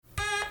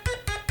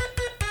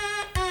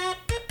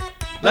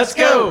Let's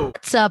go.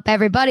 What's up,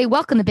 everybody?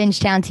 Welcome to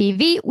Bingetown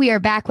TV. We are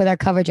back with our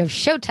coverage of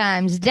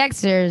Showtime's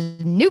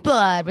Dexter's New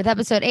Blood with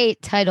episode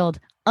 8 titled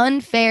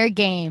Unfair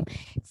Game.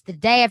 It's the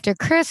day after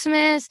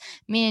Christmas.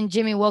 Me and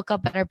Jimmy woke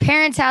up at our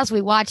parents' house.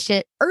 We watched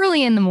it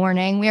early in the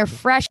morning. We are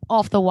fresh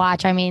off the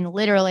watch. I mean,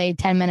 literally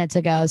 10 minutes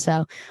ago.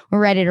 So we're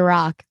ready to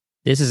rock.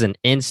 This is an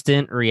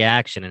instant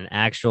reaction, an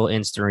actual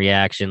instant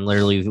reaction.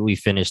 Literally, we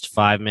finished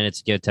 5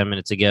 minutes ago, 10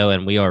 minutes ago,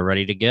 and we are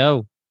ready to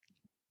go.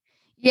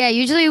 Yeah,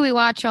 usually we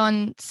watch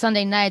on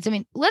Sunday nights. I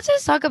mean, let's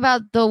just talk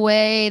about the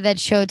way that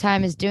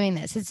Showtime is doing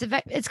this.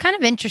 It's kind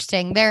of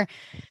interesting. They're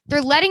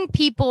letting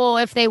people,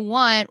 if they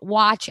want,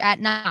 watch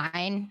at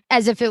 9,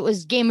 as if it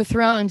was Game of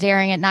Thrones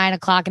airing at 9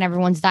 o'clock and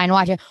everyone's dying to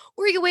watch it.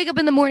 Or you can wake up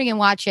in the morning and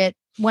watch it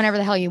whenever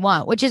the hell you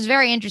want, which is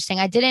very interesting.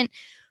 I didn't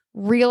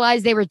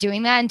realize they were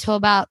doing that until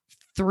about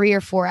 3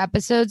 or 4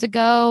 episodes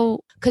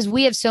ago, because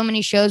we have so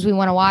many shows we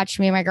want to watch.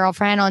 Me and my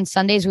girlfriend on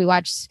Sundays, we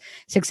watch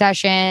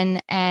Succession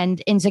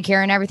and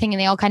Insecure and everything,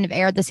 and they all kind of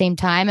air at the same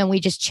time. And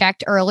we just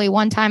checked early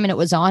one time and it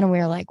was on, and we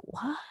were like,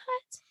 what?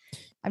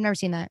 I've never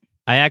seen that.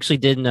 I actually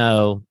didn't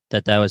know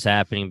that was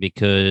happening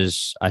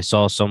because I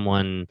saw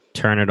someone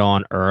turn it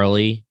on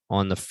early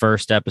on the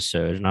first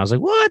episode, and I was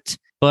like, what?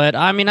 But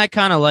I mean, I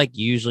kind of like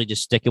usually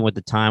just sticking with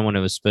the time when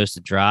it was supposed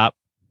to drop.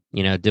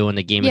 Doing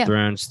the Game of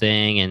Thrones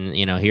thing. And,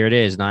 here it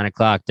is, 9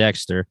 o'clock,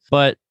 Dexter.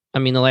 But, I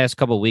mean, the last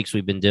couple of weeks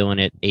we've been doing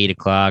it 8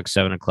 o'clock,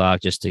 7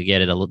 o'clock, just to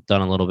get it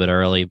done a little bit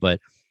early. But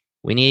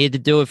we needed to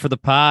do it for the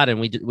pod, and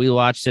we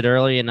watched it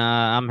early, and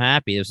I'm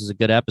happy. This was a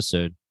good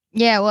episode.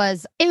 Yeah, it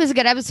was. It was a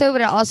good episode,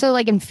 but it also,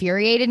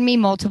 infuriated me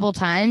multiple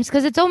times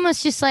because it's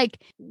almost just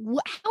like,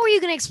 how are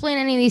you going to explain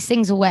any of these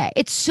things away?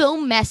 It's so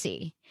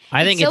messy.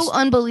 I think it's so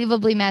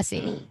unbelievably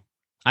messy.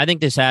 I think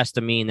this has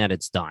to mean that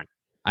it's done.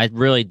 I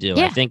really do.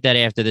 Yeah. I think that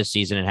after this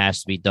season, it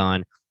has to be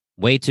done.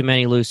 Way too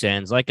many loose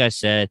ends. Like I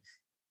said,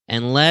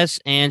 unless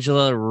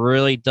Angela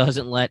really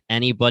doesn't let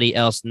anybody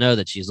else know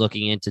that she's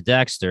looking into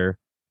Dexter,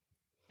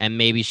 and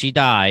maybe she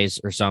dies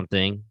or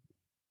something,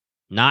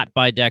 not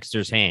by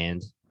Dexter's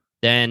hand,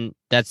 then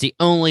that's the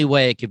only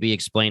way it could be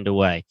explained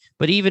away.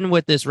 But even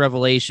with this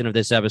revelation of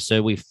this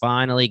episode, we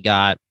finally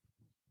got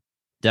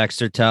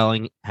Dexter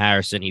telling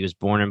Harrison he was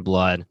born in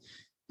blood.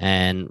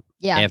 And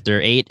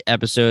after 8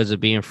 episodes of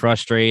being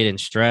frustrated and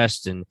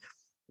stressed and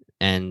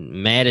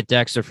mad at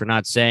Dexter for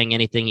not saying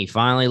anything, he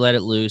finally let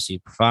it loose. He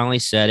finally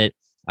said it.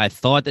 I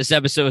thought this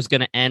episode was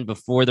going to end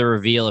before the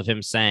reveal of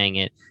him saying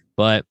it,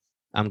 but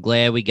I'm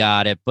glad we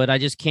got it. But I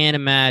just can't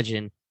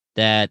imagine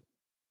that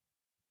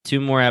 2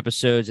 more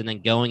episodes and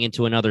then going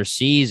into another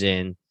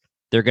season,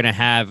 they're going to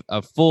have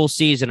a full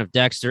season of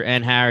Dexter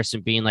and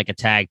Harrison being like a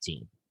tag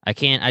team.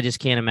 I just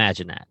can't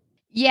imagine that.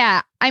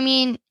 Yeah, I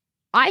mean,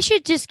 I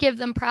should just give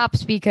them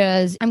props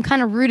because I'm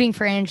kind of rooting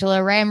for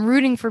Angela, right? I'm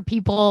rooting for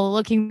people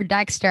looking for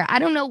Dexter. I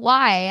don't know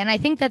why. And I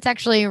think that's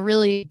actually a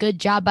really good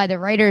job by the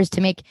writers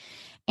to make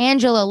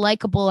Angela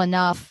likable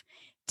enough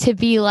to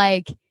be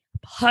hyped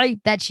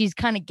that she's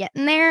kind of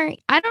getting there.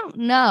 I don't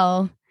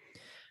know.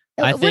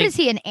 What is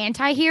he, an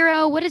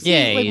anti-hero? What is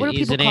he? What do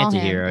people call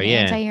him? An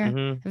anti-hero?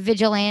 Mm-hmm.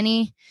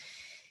 Vigilante?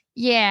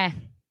 Yeah.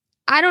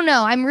 I don't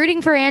know. I'm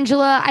rooting for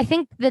Angela. I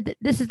think that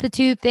this is the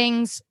 2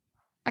 things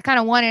I kind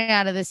of wanted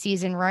out of this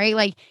season, right? You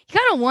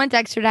kind of want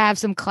Dexter to have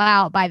some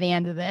clout by the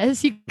end of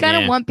this. You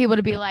kind of want people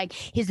to be like,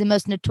 he's the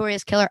most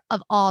notorious killer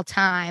of all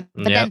time.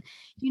 But then,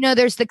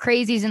 there's the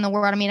crazies in the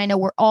world. I mean, I know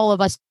we're all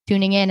of us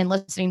tuning in and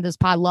listening to this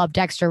pod love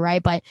Dexter,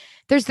 right? But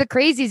there's the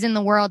crazies in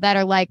the world that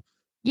are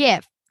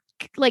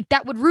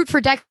that would root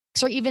for Dexter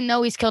even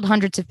though he's killed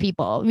hundreds of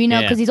people,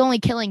 because he's only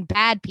killing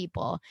bad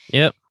people.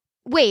 Yep.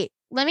 Wait,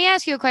 let me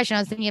ask you a question. I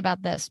was thinking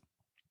about this.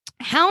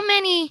 How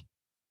many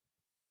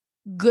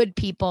good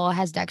people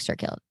has Dexter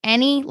killed?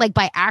 Any,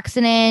 by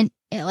accident,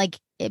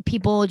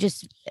 people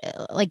just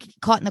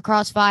caught in the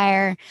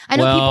crossfire? I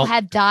know people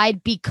have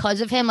died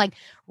because of him, like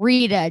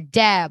Rita,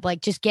 Deb,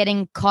 just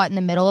getting caught in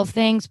the middle of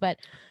things, but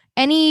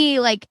any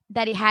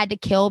that he had to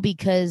kill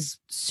because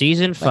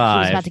season 5 he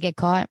was about to get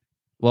caught?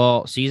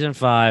 Well, season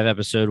 5,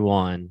 episode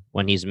 1,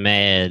 when he's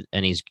mad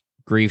and he's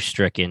grief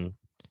stricken,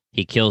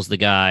 he kills the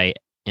guy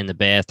in the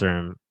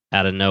bathroom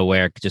out of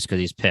nowhere just because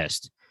he's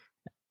pissed.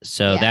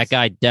 So that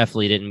guy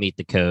definitely didn't meet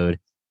the code.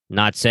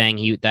 Not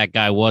saying that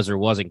guy was or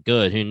wasn't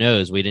good. Who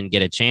knows? We didn't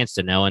get a chance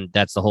to know, and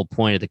that's the whole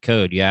point of the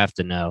code. You have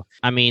to know.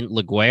 I mean,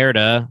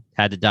 LaGuerta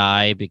had to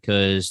die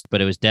but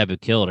it was Deb who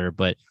killed her.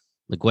 But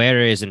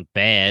LaGuerta isn't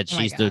bad.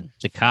 She's the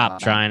cop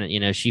trying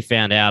to, she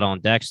found out on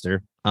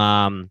Dexter.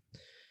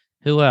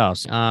 Who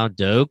else?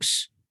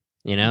 Dokes.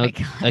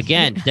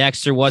 Again,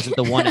 Dexter wasn't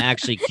the one to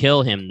actually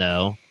kill him,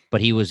 though,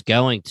 but he was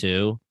going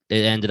to.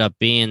 It ended up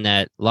being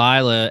that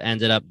Lila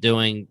ended up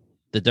doing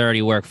the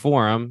dirty work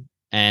for him,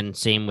 and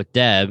same with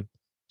Deb.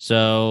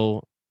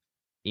 So,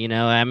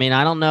 I mean,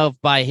 I don't know if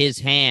by his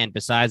hand,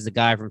 besides the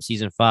guy from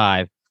season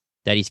 5,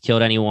 that he's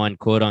killed anyone,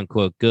 quote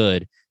unquote,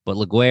 good. But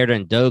LaGuerta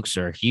and Dokes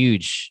are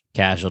huge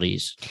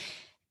casualties.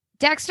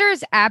 Dexter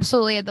is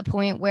absolutely at the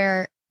point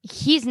where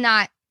he's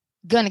not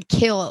going to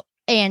kill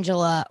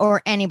Angela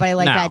or anybody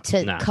that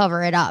to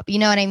cover it up. You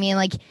know what I mean?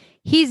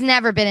 he's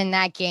never been in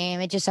that game.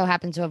 It just so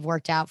happens to have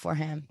worked out for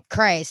him.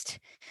 Christ.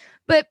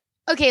 But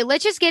okay,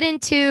 let's just get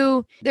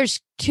into,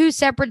 there's two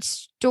separate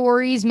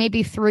stories,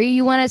 maybe three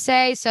you want to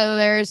say. So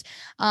there's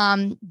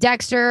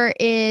Dexter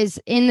is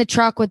in the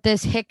truck with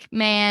this hick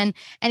man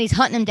and he's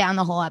hunting him down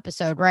the whole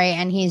episode, right?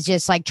 And he's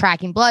just like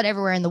tracking blood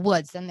everywhere in the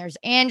woods. Then there's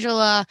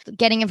Angela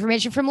getting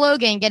information from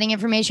Logan, getting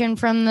information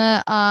from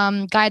the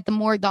guy at the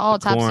morgue, the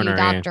autopsy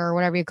doctor or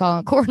whatever you call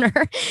him,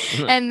 coroner.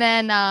 and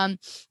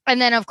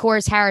then of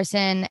course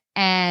Harrison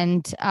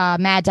and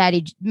Mad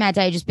Daddy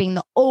just being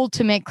the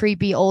ultimate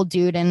creepy old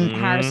dude, and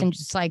Harrison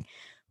just like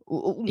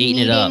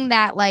needing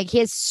that, like he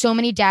has so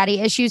many daddy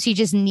issues. He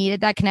just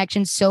needed that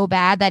connection so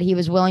bad that he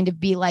was willing to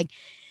be like,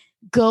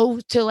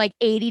 go to like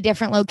 80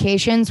 different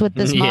locations with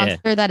this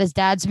monster that his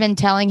dad's been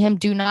telling him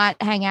do not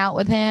hang out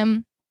with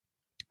him.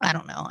 I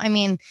don't know. I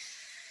mean,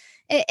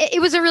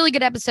 it was a really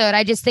good episode.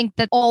 I just think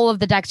that all of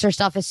the Dexter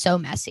stuff is so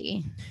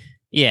messy.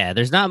 Yeah,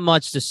 there's not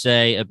much to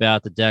say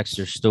about the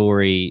Dexter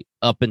story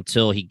up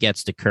until he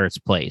gets to Kurt's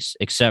place,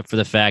 except for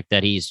the fact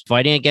that he's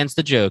fighting against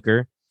the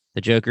Joker.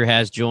 The Joker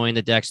has joined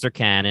the Dexter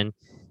canon.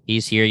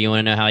 He's here. You want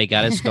to know how he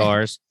got his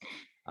scars?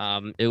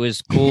 It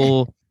was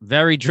cool.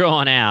 Very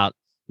drawn out.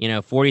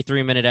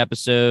 43-minute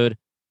episode.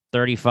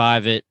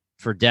 35 it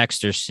for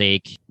Dexter's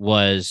sake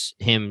was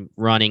him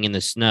running in the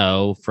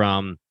snow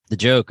from the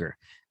Joker.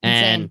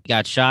 And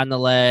got shot in the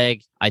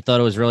leg. I thought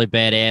it was really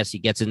badass. He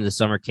gets into the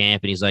summer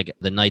camp and he's like,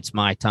 the night's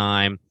my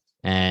time.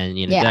 And,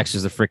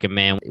 Dexter's the freaking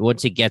man.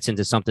 Once he gets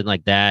into something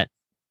like that,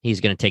 he's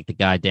going to take the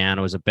guy down.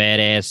 It was a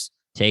badass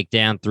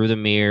takedown through the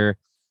mirror,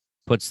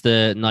 puts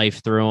the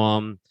knife through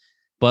him.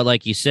 But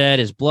like you said,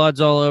 his blood's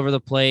all over the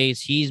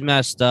place. He's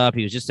messed up.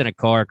 He was just in a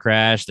car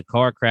crash. The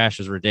car crash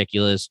was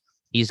ridiculous.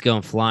 He's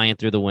going flying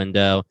through the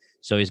window.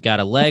 So he's got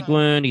a leg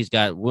wound. He's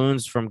got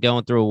wounds from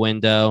going through a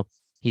window.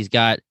 He's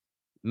got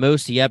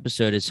most of the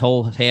episode, his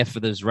whole half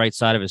of his right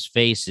side of his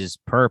face is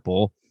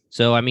purple.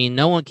 So, I mean,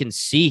 no one can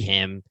see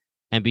him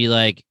and be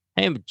like,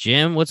 hey,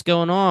 Jim, what's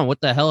going on?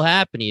 What the hell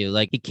happened to you?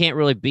 Like, he can't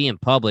really be in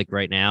public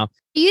right now.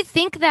 Do you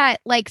think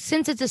that, like,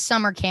 since it's a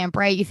summer camp,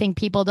 right, you think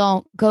people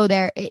don't go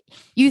there?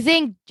 You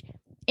think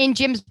in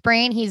Jim's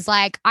brain, he's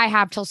like, I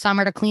have till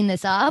summer to clean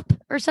this up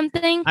or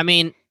something? I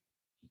mean,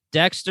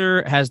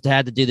 Dexter has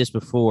had to do this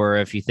before.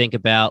 If you think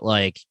about,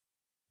 like,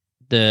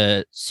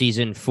 the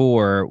season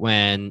 4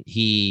 when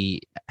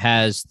he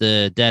has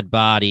the dead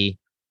body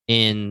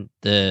in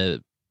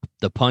the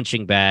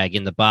punching bag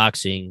in the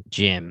boxing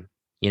gym,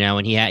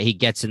 and he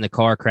gets in the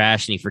car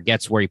crash and he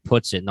forgets where he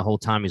puts it, and the whole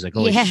time he's like,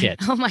 holy shit,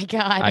 oh my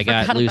god, I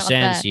got loose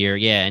ends here.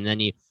 And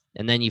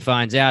then he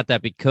finds out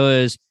that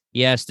because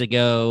he has to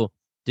go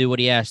do what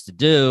he has to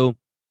do,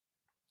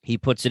 he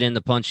puts it in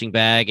the punching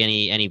bag and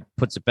he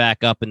puts it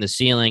back up in the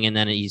ceiling, and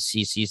then he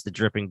sees the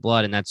dripping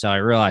blood, and that's how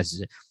he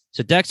realizes it.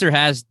 So Dexter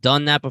has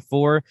done that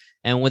before,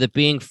 and with it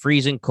being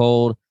freezing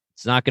cold,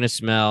 it's not going to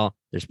smell.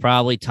 There's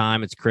probably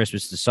time. It's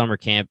Christmas, the summer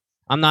camp.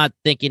 I'm not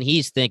thinking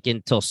he's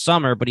thinking till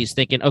summer, but he's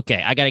thinking,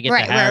 okay, I got to get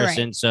to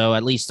Harrison, right. So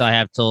at least I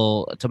have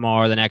till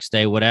tomorrow, the next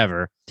day,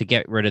 whatever, to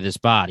get rid of this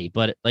body.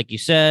 But like you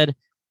said,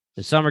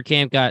 the summer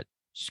camp got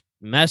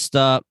messed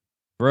up,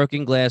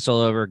 broken glass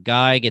all over,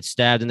 guy gets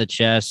stabbed in the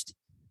chest,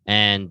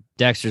 and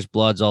Dexter's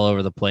blood's all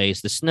over the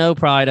place. The snow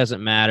probably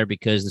doesn't matter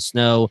because the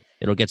snow,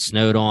 it'll get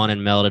snowed on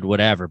and melted,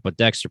 whatever. But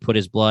Dexter put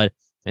his blood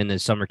in the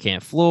summer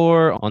camp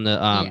floor, on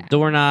the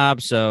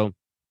doorknob. So,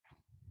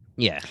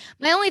 yeah.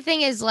 My only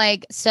thing is,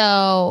 like,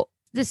 so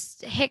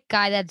this hick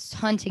guy that's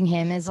hunting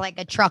him is like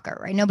a trucker,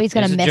 right? Nobody's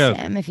going to miss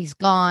him if he's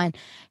gone.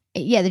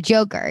 Yeah, the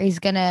Joker. He's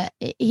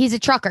a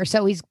trucker.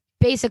 So he's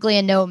basically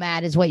a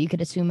nomad is what you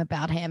could assume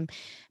about him.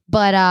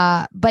 But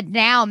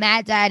now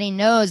Mad Daddy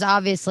knows,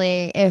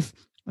 obviously, if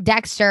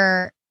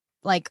Dexter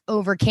like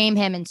overcame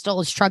him and stole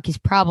his truck, he's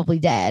probably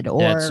dead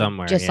or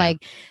somewhere, just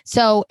like,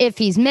 so if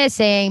he's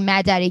missing,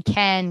 Mad Daddy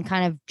can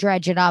kind of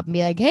dredge it up and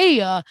be like, hey,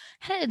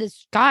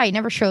 this guy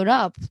never showed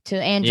up to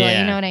Angela.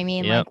 You know what I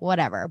mean? Yep. Like,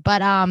 whatever.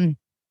 But I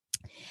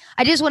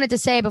just wanted to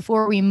say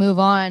before we move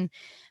on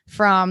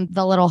from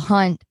the little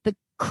hunt, the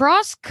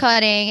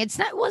cross-cutting,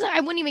 I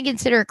wouldn't even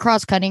consider it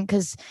cross-cutting,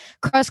 because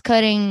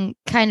cross-cutting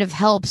kind of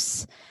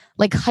helps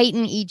like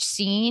heighten each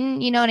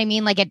scene, you know what I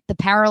mean? Like the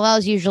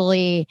parallels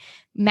usually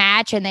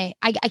match, and I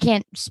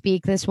can't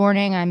speak this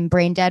morning. I'm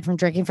brain dead from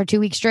drinking for 2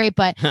 weeks straight,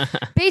 but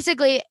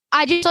basically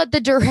I just thought the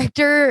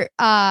director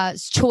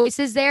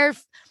choices there,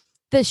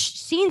 the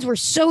scenes were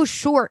so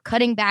short,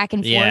 cutting back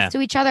and forth to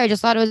each other. I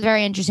just thought it was a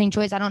very interesting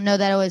choice. I don't know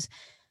that it was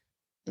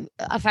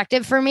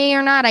effective for me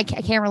or not. I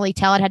can't really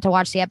tell. I'd had to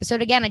watch the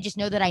episode again. I just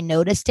know that I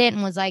noticed it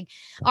and was like,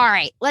 all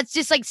right, let's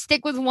just like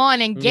stick with one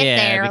and get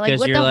there. Like,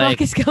 what the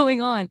fuck is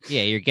going on?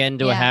 Yeah, you're getting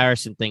to a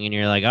Harrison thing and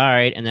you're like, all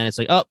right. And then it's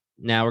like, oh,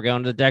 now we're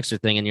going to the Dexter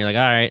thing. And you're like,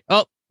 all right.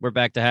 Oh, we're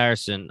back to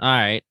Harrison. All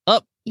right.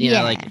 Oh, you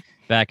know, like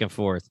back and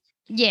forth.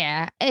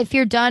 Yeah. If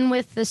you're done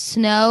with the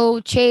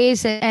snow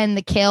chase and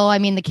the kill, I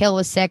mean, the kill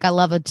was sick. I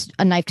love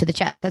a knife to the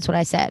chest. That's what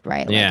I said,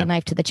 right? Like a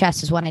knife to the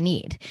chest is what I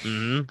need.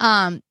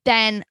 Mm-hmm.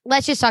 Then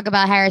let's just talk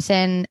about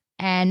Harrison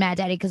and Mad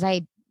Daddy, because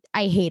I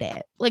I hate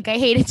it. Like, I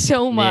hate it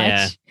so much.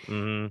 Yeah.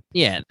 Mm-hmm.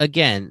 Yeah.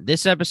 Again,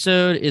 this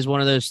episode is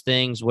one of those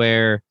things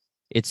where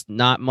it's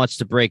not much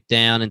to break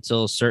down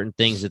until certain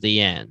things at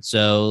the end.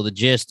 So the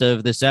gist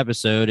of this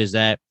episode is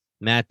that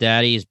Matt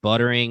Daddy is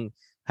buttering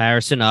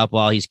Harrison up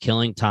while he's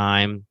killing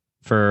time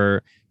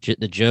for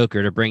the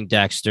Joker to bring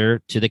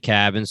Dexter to the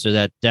cabin so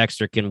that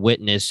Dexter can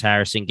witness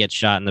Harrison get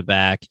shot in the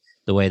back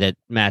the way that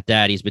Matt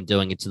Daddy's been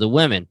doing it to the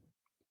women.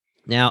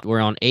 Now,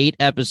 we're on 8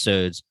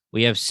 episodes.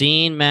 We have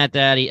seen Matt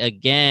Daddy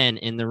again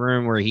in the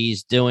room where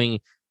he's doing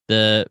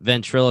the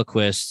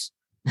ventriloquist.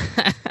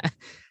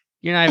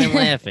 You're not even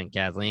laughing,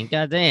 Kathleen.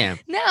 Goddamn.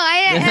 No,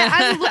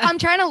 I'm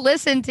trying to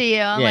listen to you.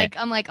 I'm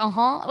like,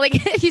 Like,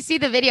 if you see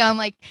the video, I'm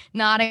like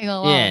nodding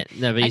along. Yeah,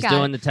 no, but he's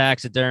doing the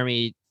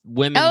taxidermy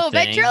women. Oh,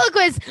 thing.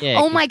 Ventriloquist. Yeah,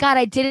 oh my God,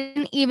 I'm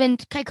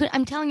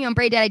telling you, I'm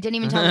brain dead. I didn't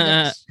even tell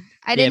you.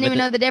 I didn't even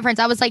know the difference.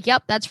 I was like,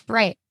 yep, that's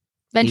right.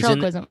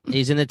 Ventriloquism.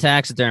 He's in the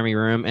taxidermy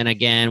room. And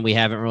again, we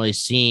haven't really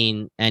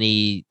seen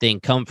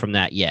anything come from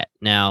that yet.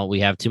 Now we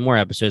have 2 more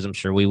episodes. I'm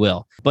sure we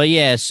will. But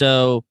yeah,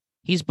 so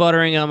he's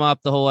buttering him up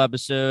the whole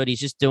episode. He's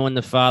just doing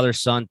the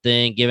father-son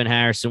thing, giving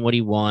Harrison what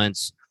he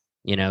wants.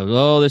 You know,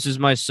 oh, this is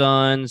my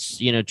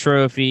son's,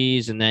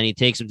 trophies. And then he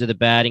takes him to the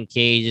batting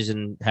cages,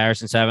 and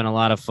Harrison's having a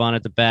lot of fun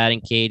at the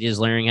batting cages,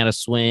 learning how to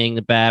swing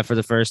the bat for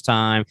the first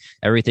time,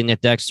 everything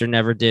that Dexter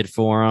never did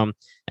for him.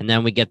 And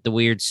then we get the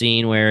weird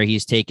scene where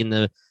he's taking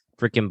the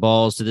freaking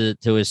balls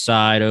to his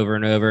side over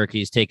and over.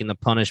 He's taking the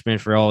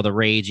punishment for all the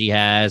rage he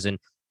has, and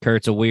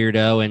Kurt's a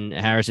weirdo, and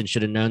Harrison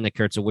should have known that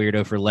Kurt's a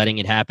weirdo for letting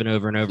it happen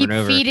over and over and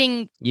over.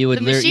 Feeding the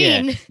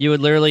machine. You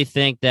would literally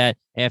think that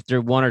after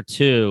 1 or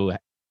 2,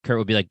 Kurt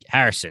would be like,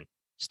 Harrison,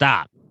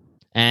 stop.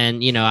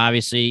 And,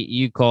 obviously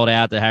you called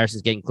out that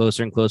Harrison's getting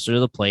closer and closer to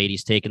the plate.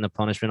 He's taking the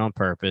punishment on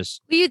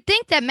purpose. Well, you'd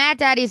think that Matt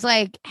Daddy's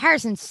like,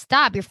 Harrison,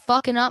 stop. You're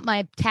fucking up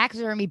my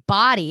taxidermy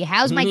body.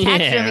 How's my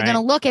taxidermy going to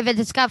look if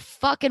it's got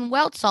fucking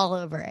welts all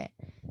over it?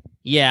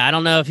 Yeah, I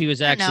don't know if he was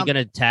actually going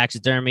to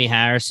taxidermy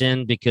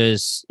Harrison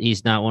because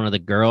he's not one of the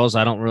girls.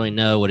 I don't really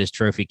know what his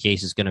trophy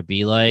case is going to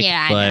be like.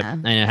 Yeah, but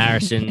I know.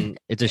 Harrison,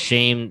 it's a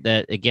shame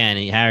that, again,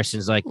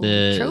 Harrison's like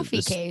the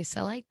trophy case.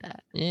 I like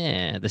that.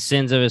 Yeah, the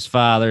sins of his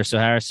father. So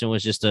Harrison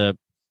was just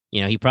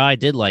he probably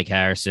did like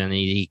Harrison.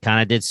 He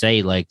kind of did say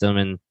he liked him,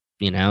 and,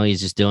 he's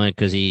just doing it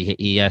because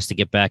he has to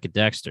get back at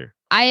Dexter.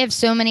 I have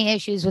so many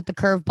issues with the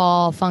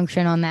curveball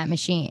function on that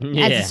machine.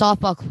 As a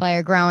softball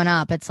player growing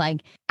up, it's like,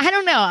 I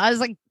don't know. I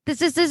was like,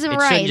 this isn't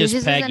right. Just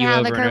this peg isn't you how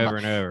over the and over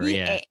and over.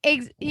 Yeah,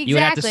 exactly. You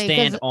would have to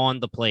stand on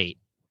the plate.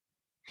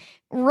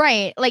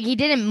 Right. Like, he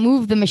didn't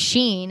move the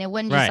machine. It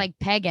wouldn't just like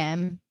peg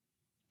him.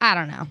 I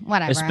don't know.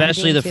 Whatever.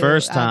 Especially the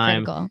first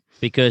time,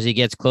 because he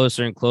gets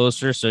closer and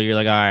closer. So you're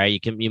like, all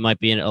right, you might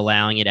be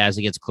allowing it as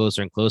it gets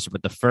closer and closer.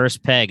 But the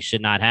first peg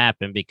should not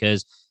happen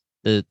because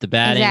the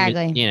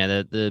batting,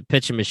 the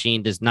pitching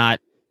machine does not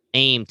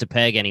aim to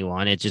peg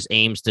anyone. It just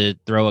aims to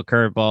throw a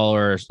curveball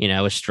or,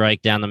 a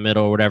strike down the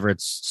middle or whatever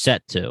it's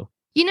set to.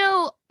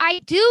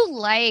 I do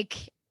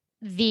like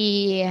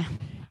the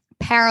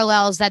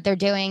parallels that they're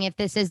doing if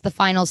this is the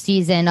final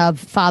season of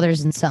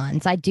Fathers and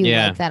Sons. I do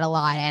like that a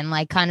lot, and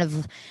like kind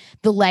of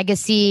the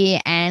legacy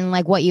and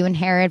like what you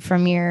inherit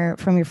from your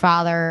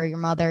father or your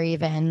mother,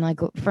 even like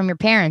from your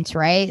parents,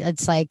 right?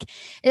 It's like,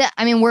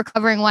 I mean, we're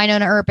covering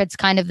Wynonna Earp. It's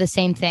kind of the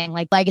same thing.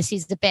 Like,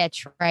 legacy's the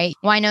bitch, right?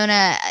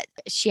 Wynonna,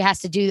 she has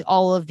to do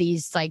all of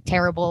these like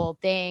terrible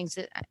things.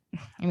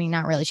 I mean,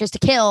 not really. She has to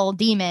kill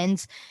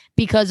demons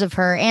because of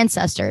her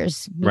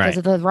ancestors, because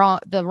of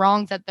the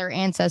wrongs that their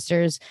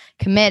ancestors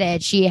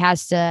committed. She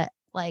has to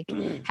like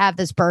have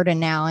this burden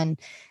now, and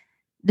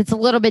it's a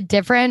little bit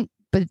different,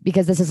 but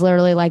because this is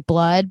literally like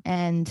blood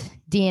and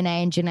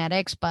DNA and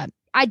genetics. But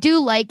I do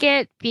like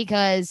it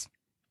because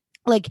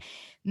like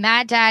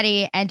Matt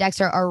Daddy and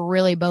Dexter are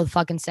really both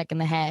fucking sick in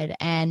the head.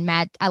 And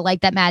I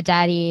like that Matt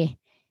Daddy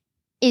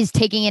is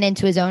taking it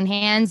into his own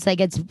hands. Like,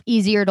 it's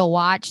easier to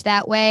watch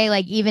that way.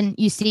 Like, even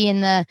you see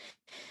in the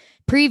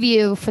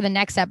preview for the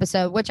next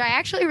episode, which I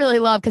actually really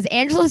love, because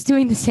Angela's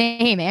doing the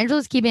same.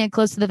 Angela's keeping it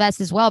close to the vest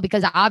as well,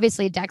 because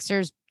obviously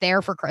Dexter's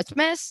there for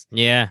Christmas.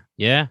 Yeah.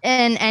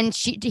 And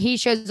he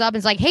shows up and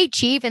is like, "Hey,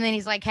 Chief," and then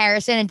he's like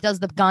Harrison and does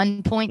the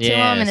gun point to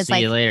him, and it's like,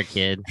 "See you later,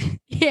 kid."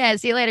 Yeah,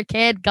 see you later,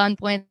 kid. Gun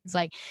point. It's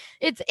like,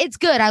 it's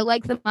good. I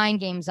like the mind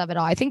games of it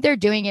all. I think they're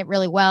doing it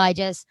really well.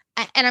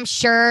 And I'm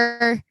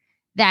sure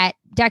that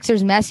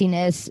Dexter's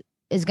messiness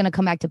is going to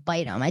come back to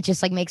bite him. It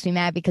just like makes me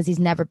mad because he's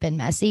never been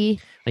messy.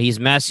 He's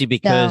messy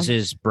because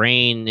his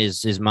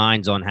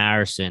mind's on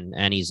Harrison,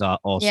 and he's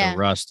also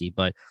rusty.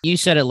 But you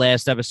said it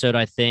last episode,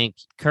 I think.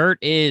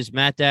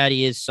 Matt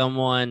Daddy is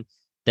someone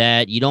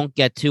that you don't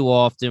get too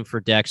often for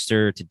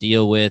Dexter to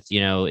deal with.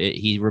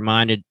 He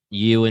reminded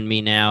you and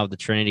me now of the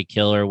Trinity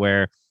Killer,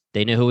 where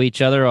they know who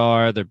each other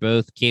are. They're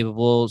both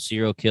capable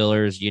serial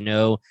killers.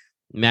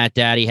 Matt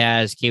Daddy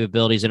has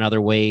capabilities in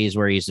other ways,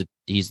 where he's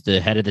the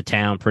head of the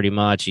town pretty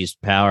much. He's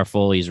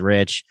powerful. He's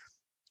rich.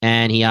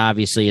 And he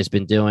obviously has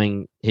been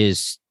doing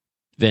his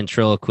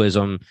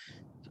ventriloquism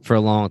for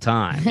a long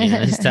time.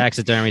 This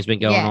taxidermy's been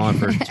going on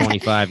for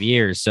 25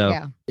 years. So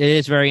it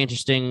is very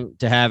interesting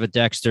to have a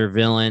Dexter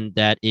villain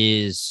that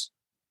is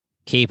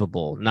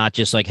capable, not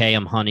just like, hey,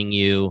 I'm hunting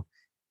you.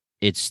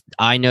 It's,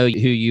 I know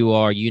who you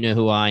are, you know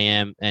who I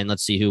am, and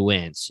let's see who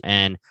wins.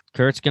 And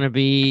Kurt's going to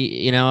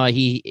be,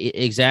 he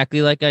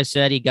exactly like I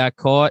said, he got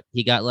caught,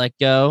 he got let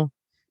go.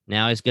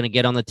 Now he's going to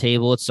get on the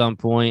table at some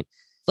point.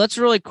 Let's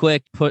really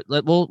quick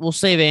we'll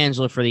save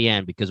Angela for the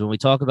end, because when we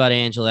talk about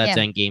Angela, that's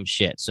endgame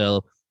shit.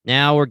 So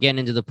now we're getting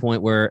into the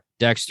point where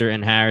Dexter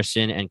and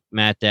Harrison and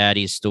Matt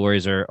Daddy's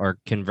stories are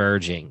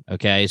converging.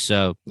 Okay,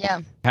 so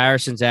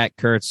Harrison's at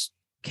Kurt's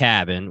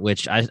cabin,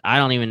 which I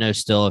don't even know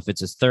still if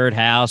it's his third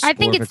house. I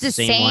think or if it's the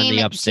same one,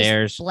 the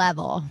upstairs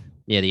level.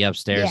 Yeah, the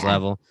upstairs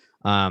level.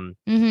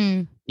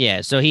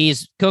 Yeah, so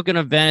he's cooking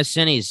a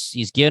venison.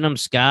 He's giving him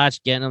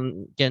scotch,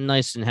 getting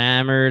nice and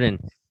hammered, and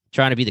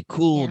trying to be the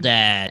cool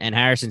dad. And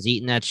Harrison's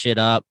eating that shit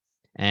up.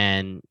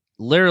 And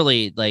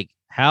literally, like,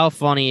 how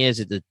funny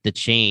is it the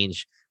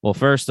change? Well,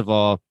 first of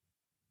all,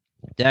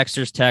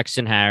 Dexter's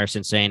texting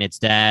Harrison saying, "It's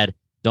dad.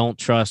 Don't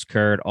trust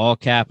Kurt." All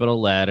capital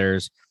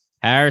letters.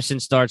 Harrison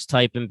starts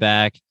typing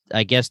back.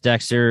 I guess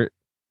Dexter,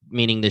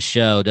 meaning the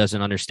show,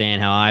 doesn't understand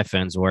how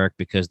iPhones work,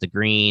 because the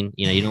green,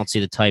 you don't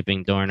see the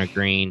typing during a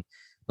green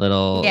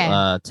little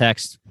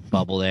text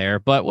bubble there.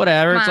 But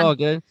whatever, it's all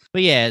good.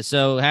 But yeah,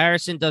 so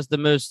Harrison does the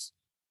most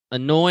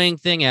annoying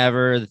thing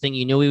ever, the thing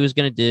you knew he was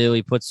going to do.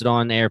 He puts it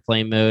on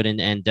airplane mode,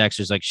 and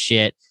Dexter's like,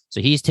 shit. So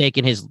he's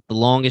taking the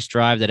longest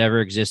drive that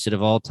ever existed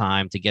of all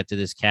time to get to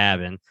this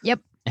cabin.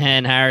 Yep.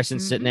 And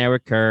Harrison's sitting there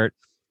with Kurt.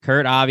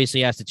 Kurt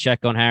obviously has to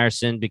check on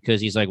Harrison,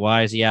 because he's like,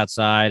 why is he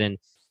outside? And,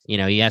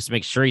 he has to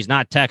make sure he's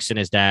not texting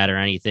his dad or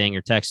anything,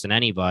 or texting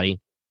anybody.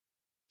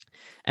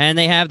 And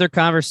they have their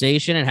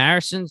conversation, and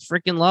Harrison's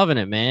freaking loving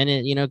it, man.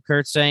 And,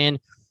 Kurt's saying,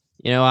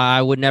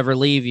 I would never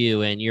leave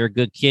you, and you're a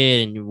good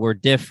kid, and we're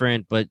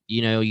different, but,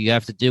 you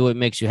have to do what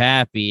makes you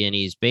happy. And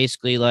he's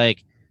basically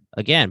like,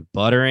 again,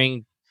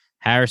 buttering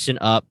Harrison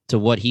up to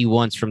what he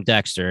wants from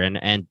Dexter.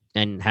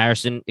 And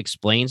Harrison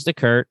explains to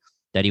Kurt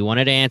that he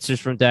wanted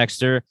answers from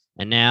Dexter.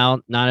 And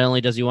now not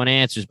only does he want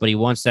answers, but he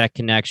wants that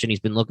connection. He's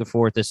been looking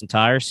for it this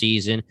entire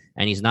season,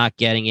 and he's not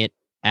getting it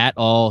at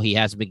all. He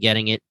hasn't been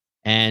getting it.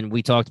 And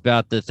we talked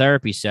about the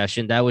therapy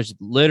session. That was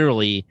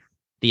literally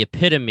the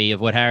epitome of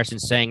what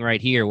Harrison's saying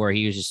right here, where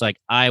he was just like,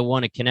 I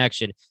want a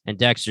connection. And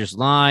Dexter's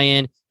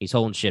lying. He's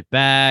holding shit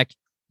back.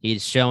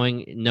 He's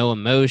showing no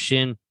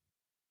emotion.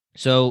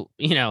 So,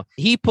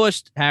 he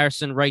pushed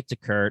Harrison right to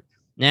Kurt.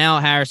 Now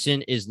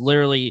Harrison is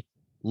literally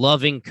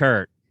loving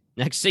Kurt.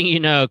 Next thing you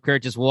know,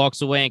 Kurt just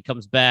walks away and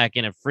comes back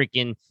in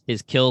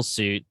his kill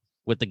suit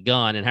with the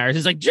gun. And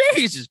Harrison's like,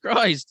 Jesus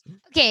Christ.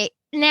 Okay.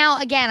 Now,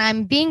 again,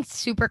 I'm being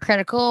super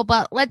critical,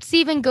 but let's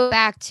even go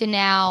back to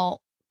now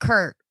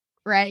Kurt,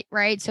 right?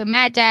 So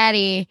Matt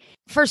Daddy,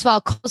 first of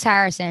all, calls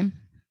Harrison.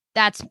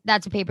 That's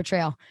a paper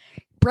trail.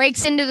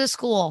 Breaks into the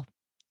school.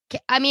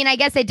 I mean, I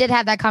guess they did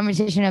have that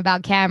conversation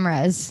about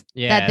cameras,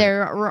 that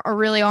there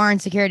really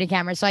aren't security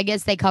cameras. So I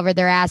guess they covered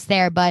their ass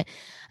there. But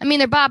I mean,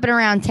 they're bopping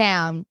around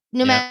town.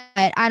 No matter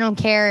what, I don't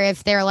care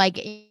if they're like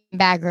in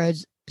back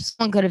roads.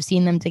 Someone could have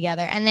seen them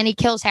together. And then he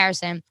kills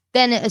Harrison.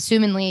 Then,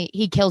 assumingly,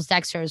 he kills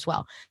Dexter as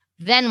well.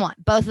 Then what?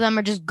 Both of them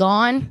are just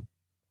gone?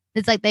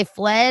 It's like they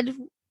fled?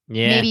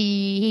 Yeah.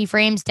 Maybe he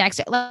frames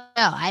Dexter. No,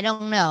 I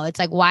don't know. It's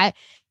like, why?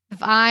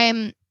 If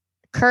I'm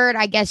Kurt,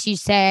 I guess you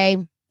say,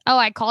 oh,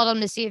 I called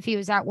him to see if he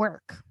was at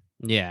work.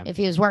 Yeah. If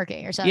he was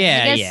working or something.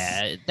 Because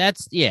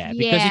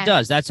he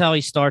does. That's how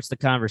he starts the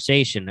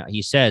conversation.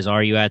 He says,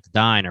 are you at the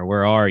diner?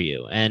 Where are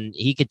you? And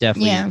he could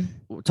definitely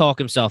talk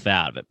himself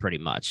out of it pretty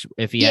much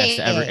if he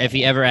if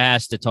he ever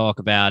has to talk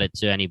about it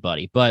to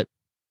anybody. But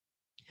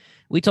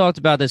we talked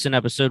about this in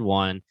episode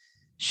 1.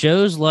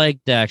 Shows like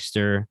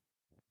Dexter,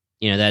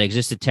 that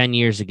existed 10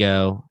 years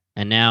ago,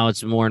 and now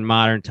it's more in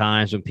modern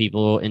times when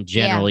people in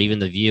general, even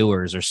the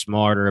viewers, are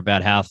smarter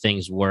about how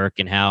things work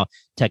and how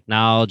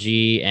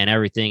technology and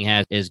everything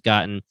has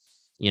gotten,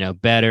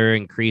 better,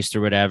 increased,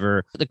 or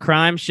whatever. The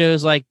crime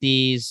shows like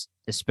these,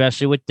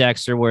 especially with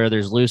Dexter, where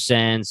there's loose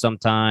ends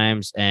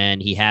sometimes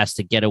and he has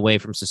to get away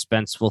from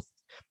suspenseful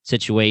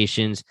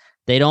situations,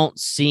 they don't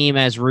seem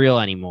as real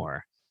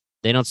anymore.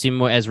 They don't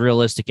seem as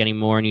realistic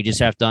anymore. And you just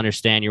have to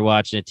understand you're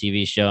watching a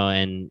TV show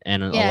and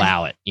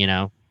allow it,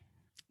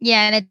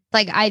 Yeah, and it's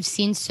like I've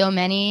seen so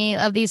many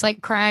of these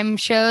like crime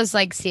shows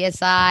like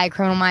CSI,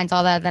 Criminal Minds,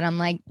 all that I'm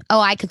like, oh,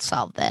 I could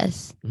solve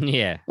this.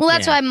 Yeah. Well,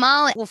 that's why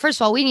Molly. Well,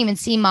 first of all, we didn't even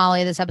see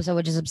Molly this episode,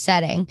 which is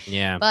upsetting.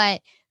 Yeah.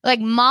 But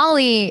like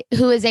Molly,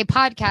 who is a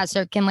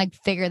podcaster, can like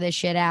figure this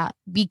shit out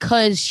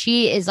because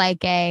she is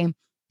like a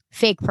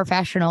fake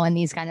professional in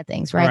these kind of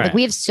things, right? Like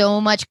we have so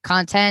much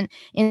content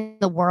in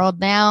the world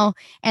now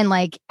and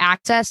like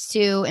access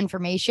to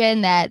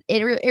information that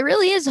it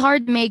really is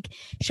hard to make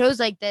shows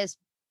like this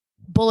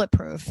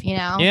bulletproof,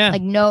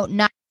 like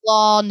not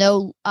flaw,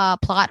 no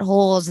plot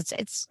holes.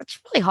 It's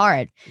really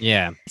hard.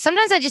 Yeah.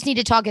 Sometimes I just need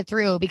to talk it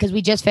through because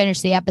we just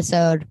finished the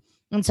episode.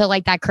 And so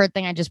like that Kurt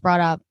thing I just brought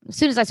up, as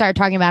soon as I started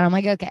talking about it, I'm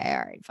like, okay,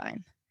 all right,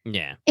 fine.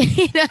 Yeah.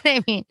 You know what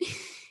I mean?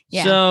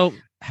 Yeah. So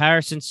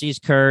Harrison sees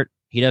Kurt.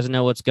 He doesn't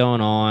know what's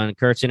going on.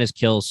 Kurt's in his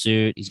kill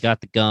suit. He's got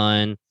the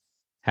gun.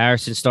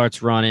 Harrison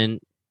starts running.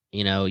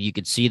 You know, you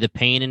could see the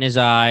pain in his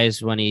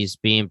eyes when he's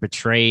being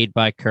betrayed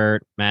by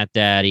Kurt, Matt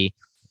Daddy.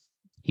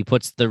 He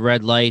puts the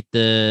red light,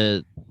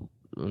 I'm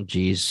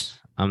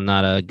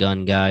not a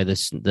gun guy.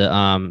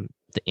 The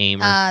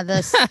aimer.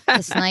 The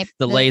snipe.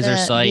 the laser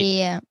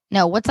sight.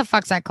 No, what the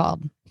fuck's that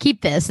called?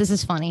 Keep this. This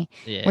is funny.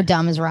 Yeah. We're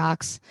dumb as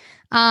rocks.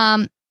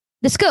 The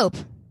scope.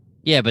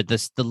 Yeah, but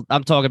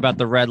I'm talking about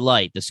the red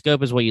light. The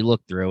scope is what you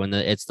look through, and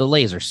it's the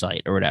laser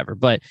sight or whatever.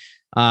 But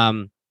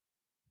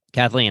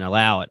Kathleen,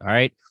 allow it. All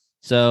right.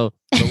 So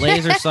the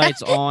laser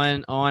sight's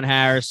on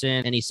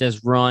Harrison, and he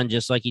says run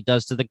just like he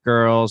does to the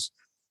girls.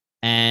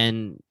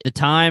 And the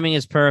timing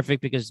is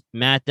perfect because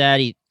Matt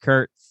Daddy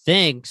Kurt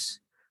thinks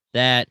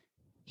that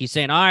he's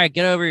saying, all right,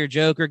 get over here,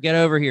 Joker, get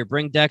over here,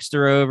 bring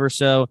Dexter over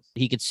so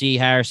he could see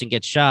Harrison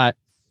get shot.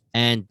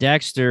 And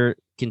Dexter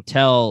can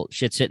tell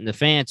shit's hitting the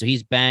fan. So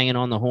he's banging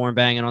on the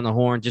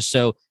horn, just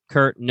so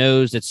Kurt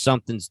knows that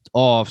something's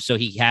off. So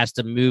he has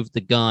to move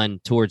the gun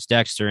towards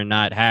Dexter and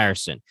not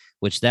Harrison,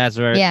 which that's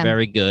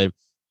very good.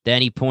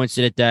 Then he points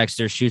it at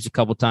Dexter, shoots a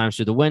couple times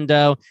through the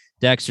window.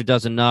 Dexter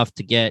does enough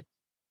to get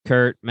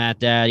Kurt, Matt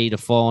Daddy, to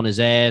fall on his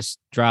ass,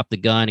 drop the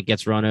gun, it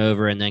gets run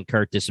over, and then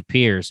Kurt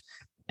disappears.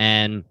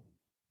 And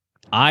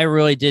I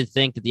really did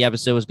think that the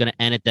episode was going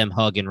to end at them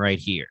hugging right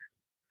here.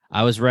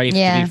 I was ready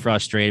to be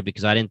frustrated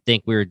because I didn't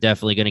think we were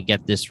definitely going to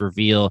get this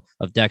reveal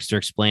of Dexter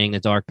explaining the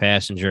Dark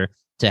Passenger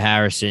to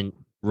Harrison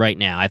right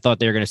now. I thought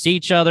they were going to see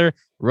each other,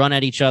 run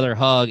at each other,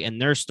 hug,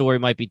 and their story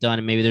might be done,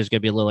 and maybe there's going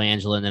to be a little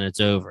Angela, and then it's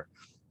over.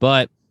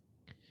 But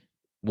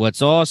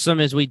what's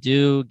awesome is we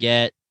do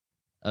get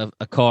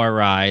a car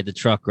ride, the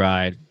truck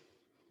ride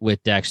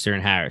with Dexter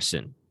and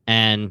Harrison.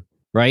 And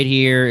right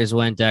here is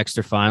when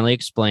Dexter finally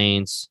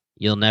explains,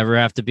 you'll never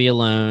have to be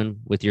alone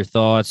with your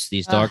thoughts,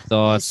 these dark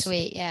thoughts.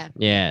 Sweet, yeah.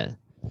 Yeah.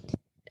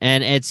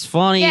 And it's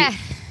funny. Yeah.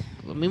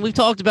 I mean, we've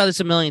talked about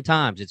this a million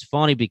times. It's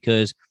funny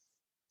because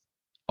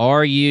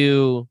are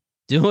you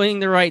doing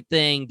the right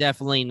thing?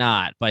 Definitely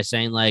not. By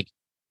saying, like,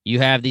 you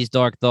have these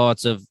dark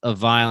thoughts of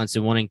violence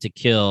and wanting to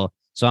kill,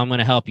 so I'm going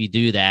to help you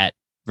do that.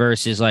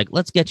 Versus like,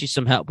 let's get you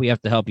some help. We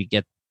have to help you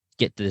get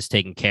this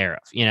taken care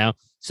of, you know?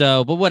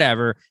 So, but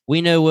whatever. We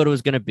know what it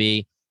was going to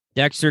be.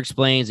 Dexter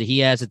explains that he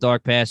has a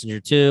dark passenger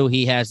too.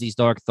 He has these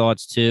dark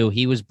thoughts too.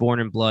 He was born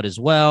in blood as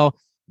well.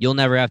 You'll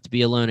never have to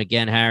be alone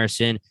again,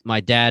 Harrison. My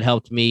dad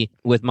helped me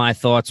with my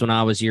thoughts when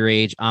I was your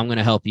age. I'm going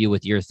to help you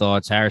with your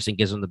thoughts. Harrison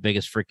gives him the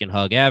biggest freaking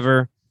hug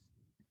ever.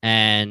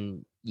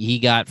 And he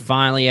got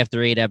finally,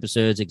 after 8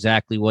 episodes,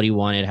 exactly what he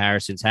wanted.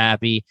 Harrison's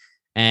happy.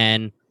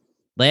 And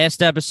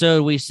last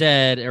episode, we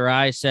said, or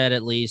I said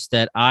at least,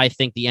 that I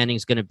think the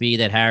ending's going to be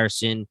that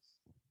Harrison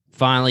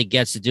finally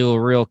gets to do a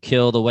real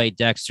kill the way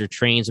Dexter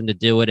trains him to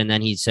do it. And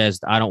then he says,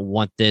 I don't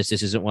want this.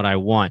 This isn't what I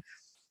want.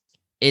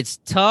 It's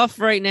tough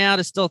right now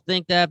to still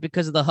think that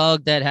because of the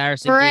hug that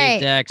Harrison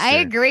gave Dexter. I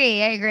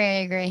agree.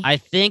 I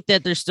think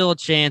that there's still a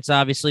chance,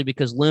 obviously,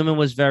 because Lumen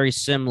was very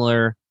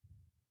similar,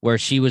 where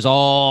she was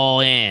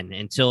all in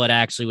until it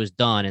actually was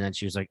done. And then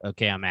she was like,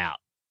 okay, I'm out.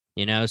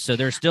 You know, so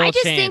there's still a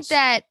chance.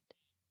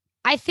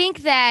 I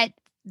think that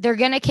they're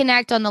going to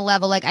connect on the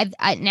level. Like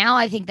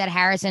I think that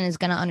Harrison is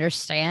going to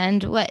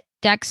understand what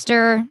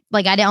Dexter,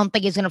 like, I don't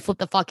think he's going to flip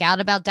the fuck out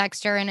about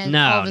Dexter and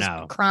all of his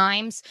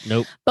crimes.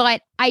 Nope.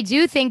 But I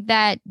do think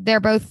that they're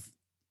both,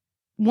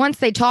 once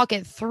they talk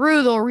it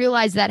through, they'll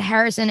realize that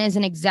Harrison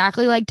isn't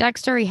exactly like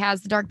Dexter. He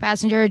has the dark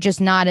passenger,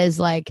 just not as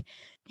like,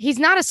 he's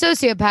not a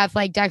sociopath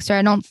like Dexter.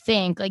 I don't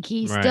think. Like,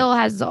 he still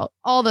has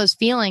all those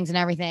feelings and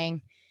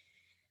everything.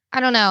 I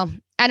don't know.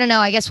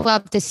 I guess we'll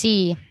have to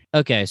see.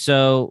 Okay,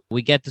 so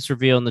we get this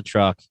reveal in the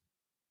truck.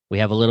 We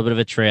have a little bit of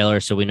a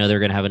trailer, so we know they're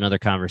going to have another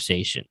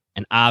conversation.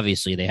 And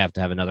obviously, they have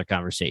to have another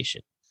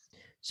conversation.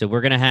 So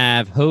we're going to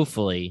have,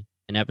 hopefully,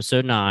 in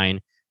episode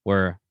 9,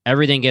 where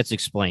everything gets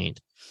explained.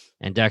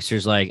 And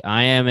Dexter's like,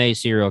 I am a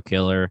serial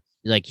killer.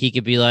 Like, he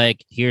could be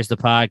like, here's the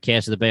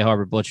podcast of the Bay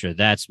Harbor Butcher.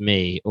 That's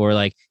me. Or,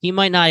 like, he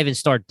might not even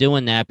start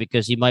doing that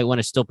because he might want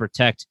to still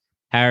protect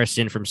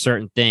Harrison from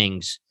certain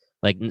things.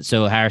 Like,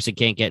 so Harrison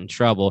can't get in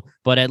trouble.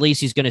 But at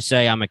least he's going to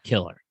say, I'm a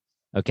killer.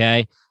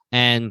 Okay.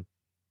 And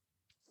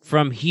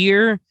from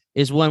here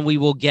is when we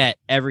will get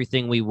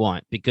everything we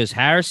want, because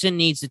Harrison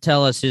needs to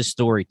tell us his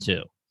story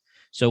too.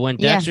 So when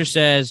Dexter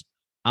says,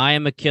 I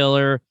am a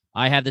killer,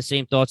 I have the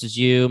same thoughts as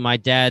you. My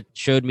dad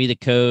showed me the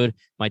code.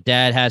 My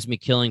dad has me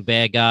killing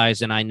bad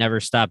guys and I never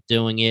stopped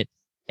doing it.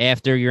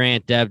 After your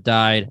Aunt Deb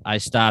died, I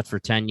stopped for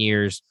 10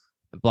 years,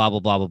 blah,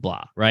 blah, blah, blah,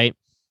 blah. Right.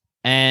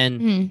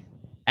 And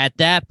at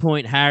that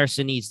point,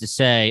 Harrison needs to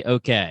say,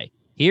 okay,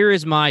 here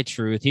is my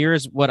truth. Here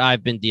is what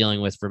I've been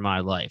dealing with for my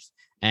life.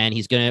 And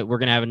we're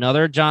going to have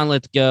another John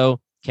Lithgow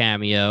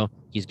cameo.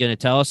 He's going to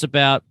tell us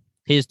about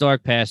his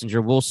dark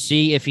passenger. We'll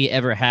see if he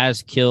ever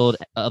has killed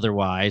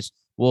otherwise.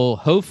 We'll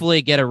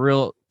hopefully get a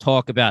real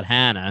talk about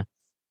Hannah,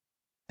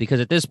 because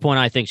at this point,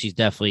 I think she's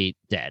definitely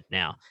dead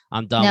now.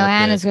 I'm done with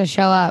Hannah's going to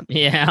show up.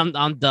 Yeah,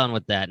 I'm done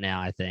with that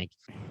now, I think.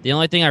 The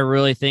only thing I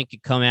really think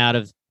could come out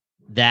of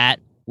that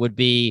would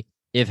be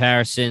if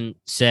Harrison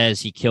says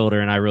he killed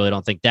her, and I really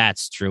don't think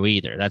that's true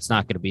either. That's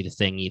not going to be the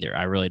thing either.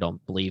 I really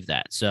don't believe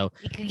that. So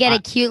you could get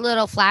a cute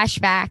little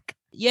flashback.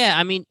 Yeah,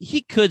 I mean,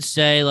 he could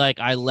say, like,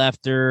 I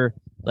left her,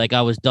 like,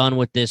 I was done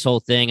with this whole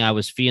thing. I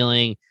was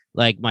feeling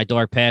like my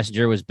dark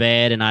passenger was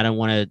bad, and I don't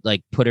want to,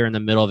 like, put her in the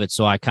middle of it,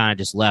 so I kind of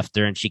just left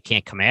her, and she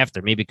can't come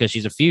after me because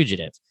she's a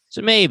fugitive.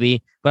 So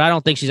maybe, but I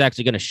don't think she's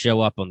actually going to show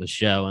up on the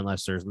show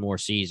unless there's more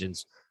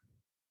seasons.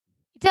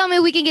 Tell me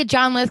we can get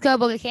John Lithgow,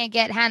 but we can't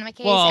get Hannah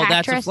McKay's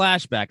actress. That's a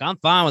flashback. I'm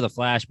fine with a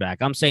flashback.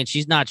 I'm saying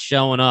she's not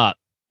showing up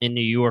in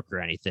New York or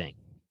anything.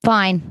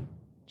 Fine.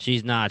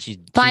 She's not.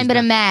 Fine, but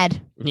I'm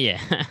mad. Yeah,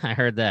 I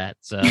heard that.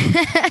 So,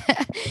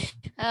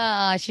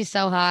 oh, she's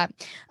so hot.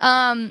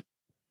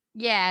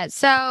 Yeah.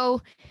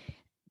 So,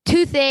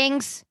 two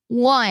things.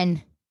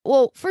 One,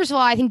 well, first of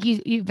all, I think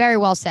you very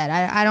well said.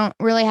 I don't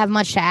really have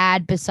much to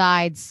add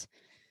besides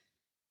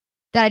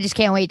that I just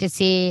can't wait to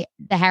see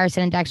the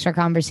Harrison and Dexter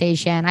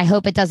conversation. I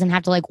hope it doesn't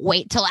have to like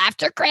wait till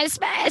after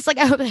Christmas. Like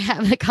I hope they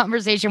have the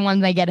conversation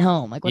when they get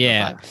home. Like what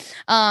the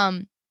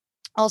fuck?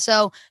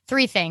 Also,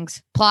 three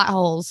things. Plot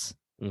holes.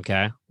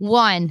 Okay.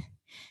 One,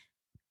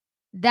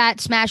 that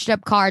smashed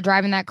up car,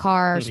 driving that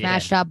car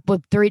smashed up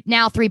with three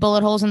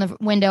bullet holes in the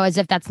window, as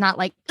if that's not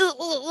like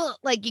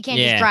you can't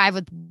just drive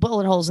with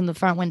bullet holes in the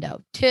front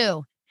window.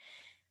 Two,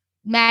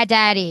 Mad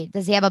Daddy,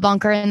 does he have a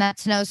bunker in that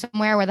snow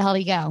somewhere? Where the hell did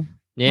he go?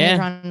 Yeah. He's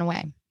running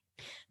away.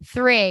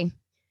 Three,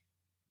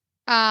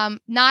 not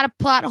a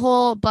plot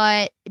hole,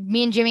 but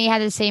me and Jimmy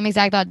had the same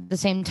exact thought at the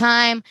same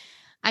time.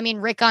 I mean,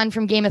 Rickon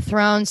from Game of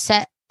Thrones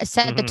set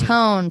the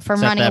tone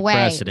from running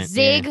away.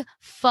 Zig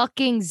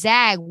fucking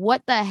zag.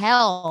 What the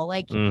hell?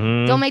 Like,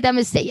 don't make that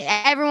mistake.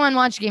 Everyone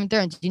watched Game of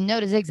Thrones. You know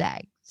to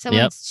zigzag.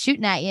 Someone's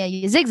shooting at you.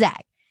 You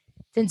zigzag.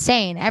 It's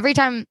insane. Every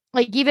time,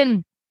 like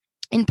even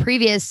in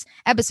previous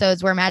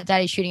episodes where Mad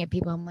Daddy's shooting at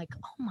people, I'm like,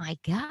 oh my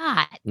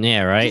God.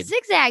 Yeah, right. Just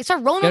zigzag.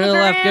 Start rolling go on to the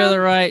left, ground. go to the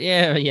right.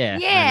 Yeah.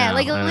 Yeah,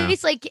 like at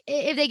least like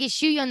if they could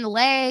shoot you on the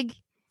leg.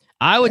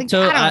 I would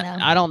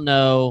I don't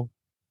know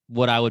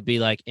what I would be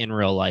like in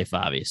real life,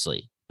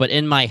 obviously. But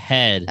in my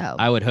head,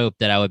 I would hope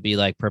that I would be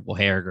like Purple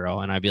Hair Girl.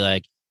 And I'd be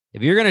like,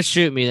 if you're going to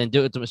shoot me, then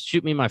do it.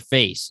 Shoot me in my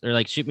face or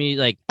like shoot me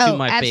like to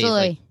my face.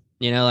 Like,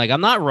 you know, like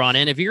I'm not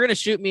running. If you're going to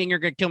shoot me and you're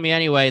going to kill me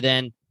anyway,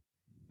 then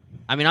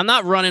I mean, I'm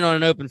not running on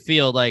an open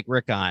field like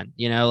Rickon,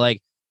 you know,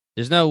 like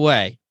there's no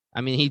way.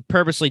 I mean, he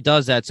purposely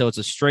does that. So it's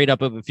a straight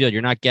up open field.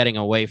 You're not getting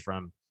away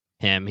from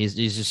him. He's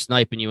just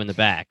sniping you in the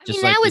back. I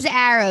mean, that was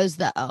arrows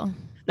though.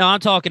 No, I'm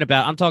talking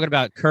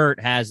about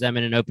Kurt has them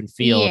in an open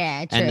field.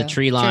 Yeah, true. And the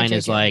tree line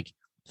is like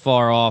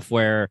far off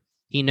where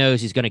he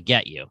knows he's going to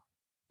get you.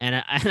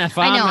 And if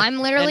I'm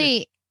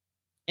literally.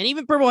 And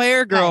even Purple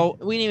Hair Girl,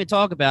 we didn't even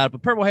talk about it,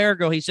 but Purple Hair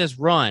Girl, he says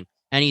run.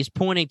 And he's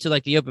pointing to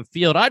like the open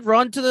field. I'd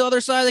run to the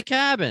other side of the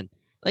cabin.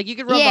 Like you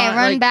could run. Yeah,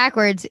 run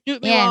backwards.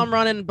 Shoot me while I'm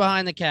running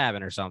behind the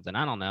cabin or something.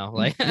 I don't know.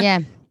 Like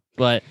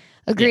but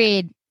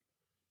agreed.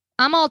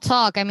 Yeah. I'm all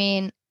talk. I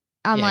mean,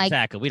 I'm like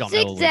exactly. We don't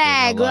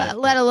zigzag. know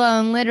Let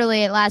alone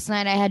literally last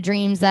night I had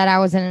dreams that I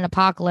was in an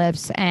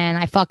apocalypse and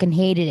I fucking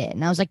hated it.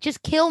 And I was like,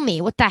 just kill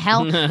me. What the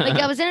hell? Like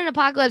I was in an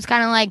apocalypse,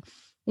 kind of like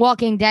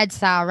Walking Dead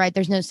style, right?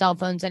 There's no cell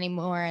phones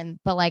anymore,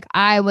 but like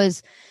I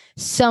was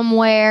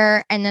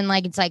somewhere, and then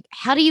like it's like,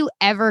 how do you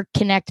ever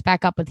connect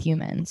back up with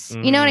humans?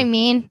 You know what I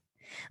mean?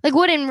 Like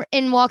what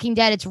in Walking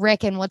Dead, it's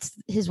Rick and what's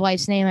his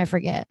wife's name? I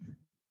forget.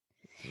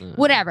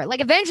 Whatever.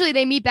 Like eventually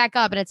they meet back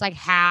up, and it's like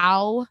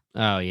how?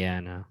 Oh yeah,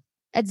 no.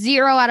 At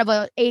 0 out of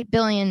a 8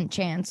 billion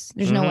chance.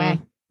 There's no way.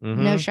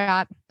 No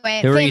shot.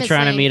 Who are you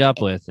trying to meet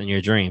up with in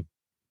your dream?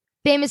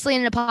 Famously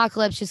in an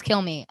apocalypse, just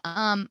kill me.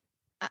 I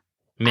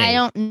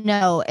don't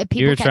know. If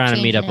people you were trying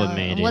to meet up with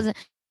me.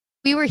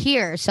 We were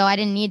here, so I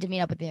didn't need to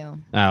meet up with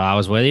you. Oh, I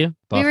was with you?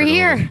 We were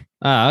here.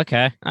 Oh,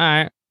 okay. All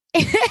right.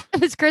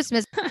 It was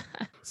Christmas.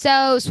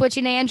 So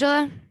switching to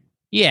Angela?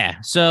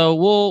 Yeah. So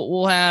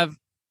we'll have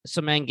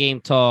some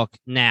endgame talk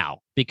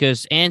now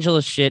because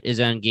Angela's shit is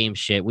endgame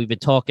shit. We've been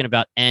talking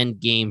about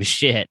endgame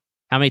shit.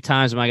 How many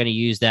times am I going to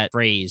use that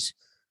phrase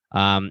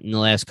in the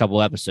last couple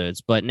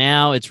episodes? But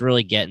now it's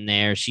really getting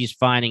there. She's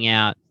finding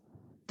out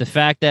the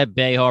fact that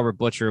Bay Harbor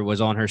Butcher was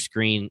on her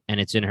screen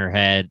and it's in her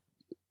head.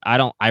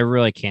 I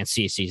really can't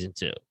see season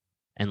 2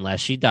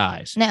 unless she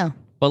dies. No.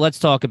 But let's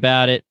talk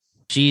about it.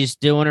 She's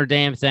doing her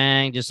damn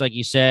thing. Just like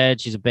you said,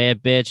 she's a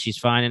bad bitch. She's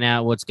finding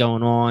out what's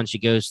going on. She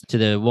goes to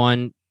the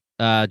one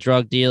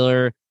drug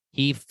dealer.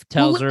 He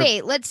tells her.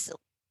 Wait, let's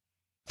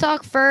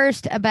talk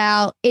first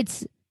about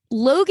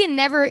Logan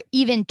never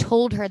even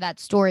told her that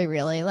story,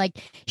 really.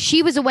 Like,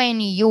 she was away in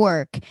New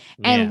York,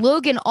 and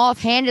Logan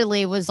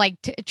offhandedly was like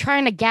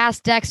trying to gas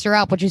Dexter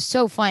up, which is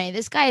so funny.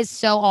 This guy is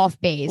so off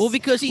base. Well,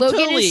 because he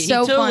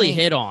totally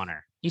hit on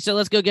her. He said,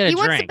 let's go get a drink.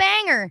 He wants to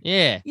bang her.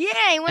 Yeah.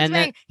 Yeah, he wants to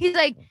bang her. He's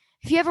like,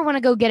 if you ever want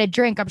to go get a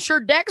drink, I'm sure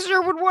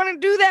Dexter would want to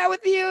do that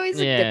with you. He's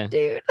a good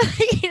dude.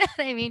 You know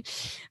what I mean?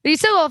 But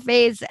he's so off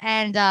base.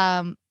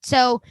 And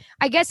so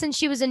I guess since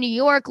she was in New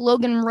York,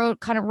 Logan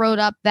wrote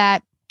up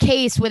that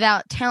case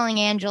without telling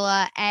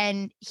Angela,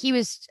 and he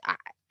was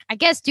I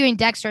guess doing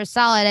Dexter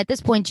solid at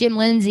this point. Jim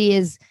Lindsay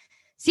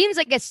seems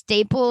like a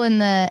staple in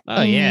the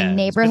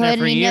neighborhood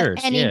for years.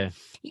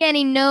 And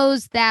he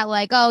knows that,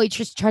 like, he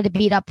just tried to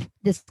beat up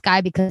this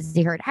guy because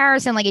he hurt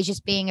Harrison. Like, he's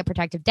just being a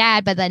protective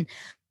dad. But then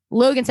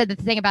Logan said the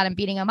thing about him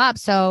beating him up.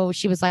 So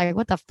she was like,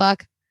 what the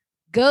fuck?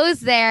 Goes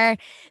there.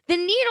 The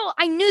needle,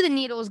 I knew the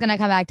needle was going to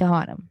come back to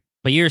haunt him.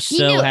 But you're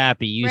so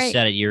happy you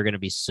said it. You were going to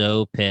be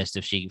so pissed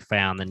if she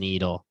found the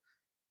needle.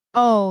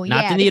 Oh,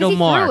 Not the needle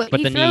mark,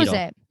 but the needle.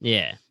 It.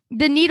 Yeah.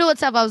 The needle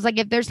itself, I was like,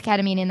 if there's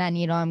ketamine in that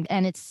needle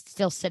and it's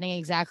still sitting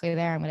exactly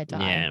there, I'm going to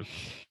die.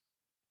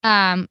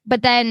 Yeah.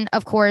 But then,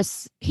 of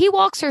course, he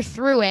walks her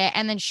through it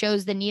and then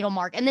shows the needle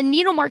mark. And the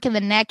needle mark in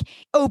the neck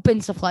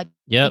opens the flood.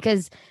 Yeah.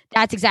 Because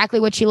that's exactly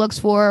what she looks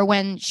for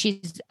when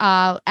she's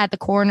at the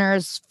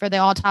coroners for the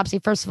autopsy.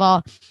 First of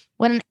all,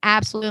 what an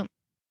absolute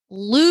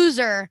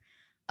loser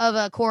of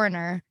a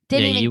coroner.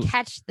 Didn't even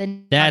catch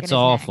the That's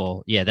awful.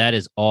 Neck. Yeah, that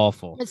is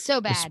awful. It's so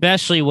bad.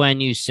 Especially when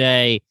you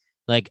say,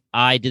 like,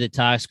 I did the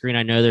tox screen.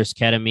 I know there's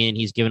ketamine. And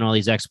he's giving all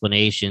these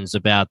explanations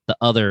about the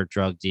other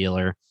drug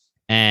dealer.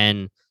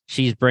 And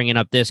she's bringing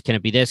up this. Can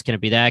it be this? Can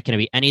it be that? Can it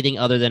be anything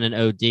other than an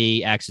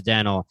OD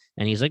accidental?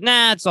 And he's like,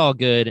 nah, it's all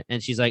good.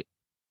 And she's like,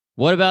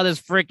 what about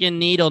this freaking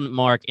needle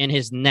mark in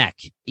his neck?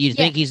 You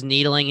think he's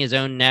needling his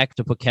own neck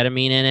to put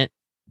ketamine in it?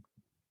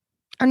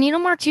 Are needle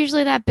marks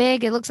usually that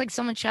big? It looks like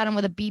someone shot him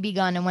with a BB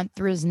gun and went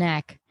through his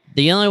neck.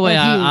 The only way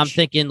I'm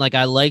thinking, like,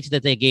 I liked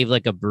that they gave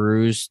like a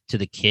bruise to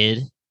the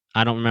kid.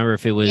 I don't remember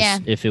if it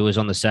was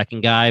on the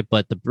second guy,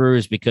 but the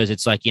bruise, because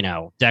it's like, you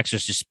know,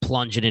 Dexter's just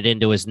plunging it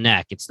into his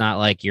neck. It's not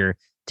like you're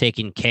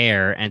taking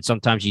care, and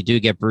sometimes you do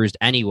get bruised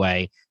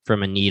anyway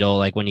from a needle,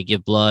 like when you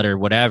give blood or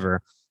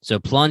whatever. So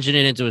plunging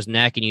it into his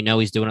neck, and you know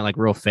he's doing it like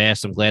real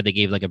fast. I'm glad they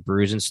gave like a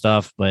bruise and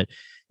stuff, but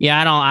yeah,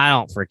 I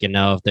don't freaking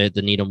know if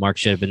the needle mark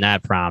should have been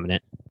that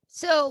prominent.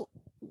 So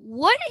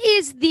what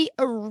is the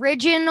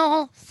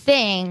original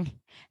thing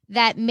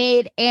that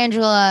made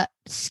Angela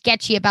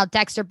sketchy about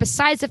Dexter,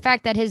 besides the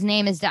fact that his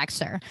name is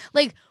Dexter?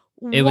 Like,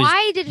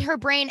 why did her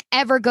brain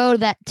ever go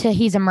to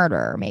he's a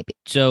murderer, maybe?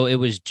 So it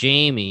was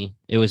Jamie.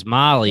 It was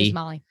Molly.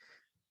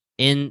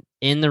 In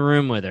the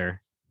room with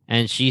her.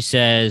 And she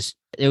says,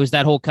 it was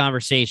that whole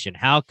conversation.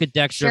 How could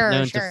Dexter have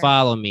known to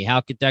follow me?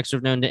 How could Dexter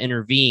have known to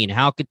intervene?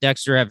 How could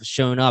Dexter have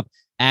shown up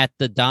at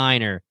the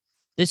diner?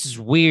 This is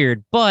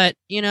weird, but,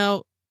 you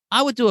know,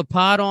 I would do a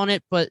pod on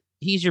it, but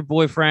he's your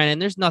boyfriend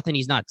and there's nothing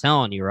he's not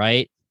telling you,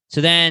 right? So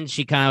then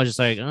she kind of was just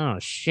like, oh,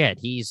 shit,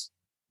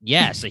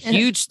 a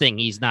huge thing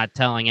he's not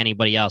telling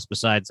anybody else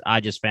besides I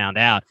just found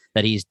out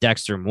that he's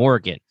Dexter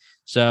Morgan.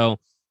 So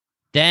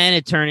then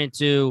it turned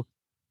into,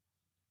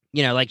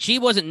 you know, like she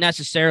wasn't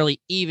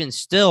necessarily even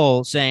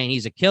still saying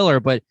he's a killer,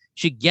 but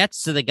she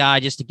gets to the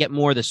guy just to get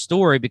more of the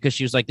story because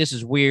she was like, this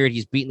is weird.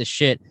 He's beating the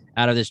shit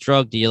out of this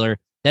drug dealer.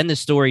 Then the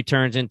story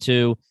turns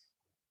into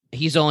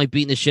he's only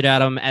beating the shit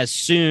out of him as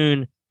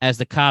soon as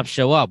the cops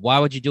show up. Why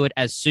would you do it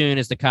as soon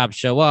as the cops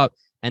show up?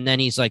 And then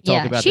he's like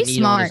talking about the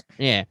needle.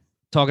 Smart.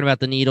 Talking about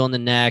the needle in the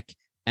neck.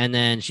 And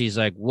then she's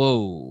like,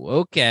 whoa,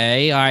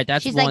 okay. All right,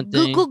 that's she's one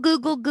thing.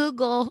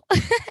 Google.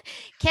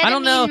 I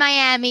don't know.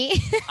 Miami.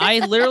 I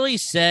literally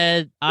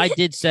I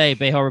did say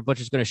Bay Harbor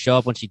Butcher's going to show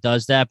up when she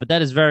does that, but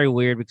that is very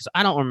weird because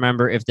I don't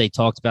remember if they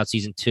talked about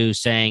season 2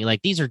 saying,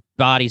 like, these are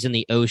bodies in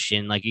the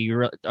ocean. Like,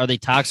 are they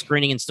tox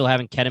screening and still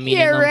having ketamine in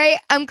them? Right.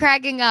 I'm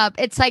cracking up.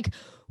 It's like,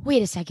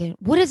 wait a second.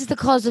 What is the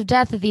cause of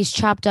death of these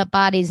chopped up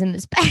bodies in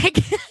this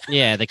bag?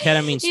 Yeah, the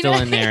ketamine's still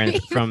in there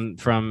and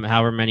from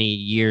however many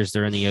years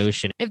they're in the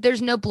ocean. If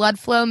there's no blood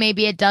flow,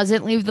 maybe it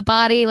doesn't leave the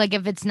body. Like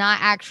if it's not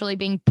actually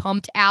being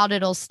pumped out,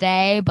 it'll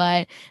stay.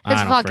 But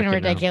it's fucking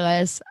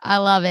ridiculous. I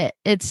love it.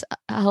 It's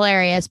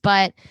hilarious.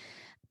 But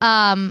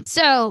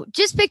so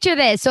just picture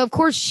this. So of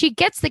course she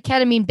gets the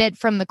ketamine bit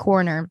from the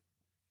coroner.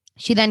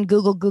 She then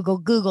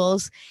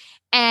Googles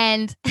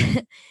and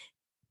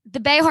the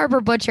Bay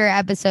Harbor Butcher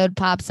episode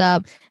pops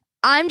up.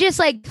 I'm just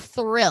like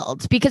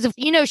thrilled because of,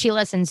 you know, she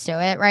listens to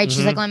it, right? Mm-hmm.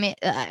 She's like, let me,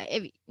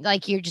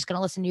 like, you're just going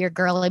to listen to your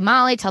girl, like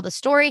Molly, tell the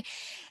story.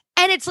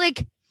 And it's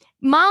like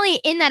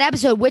Molly in that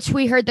episode, which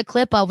we heard the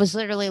clip of, was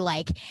literally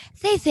like,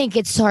 they think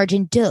it's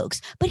Sergeant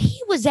Dukes, but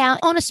he was out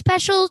on a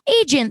special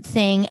agent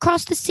thing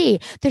across the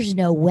sea. There's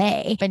no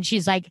way. And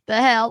she's like,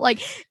 the hell?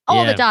 Like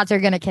all the dots are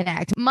going to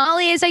connect.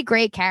 Molly is a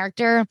great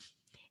character.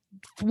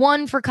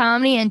 1 for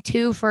comedy and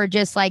 2 for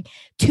just like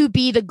to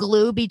be the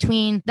glue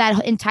between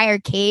that entire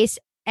case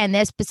and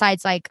this,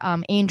 besides like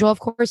Angel, of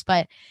course.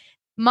 But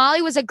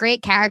Molly was a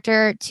great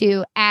character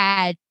to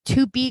add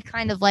to be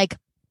kind of like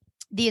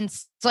the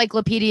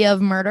encyclopedia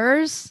of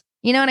murders.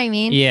 You know what I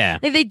mean? Yeah.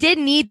 Like they did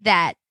need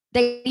that.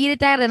 They needed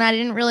that. And I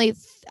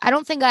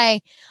don't think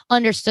I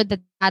understood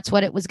that that's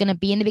what it was going to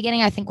be in the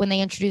beginning. I think when they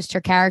introduced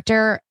her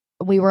character,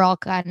 we were all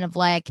kind of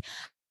like,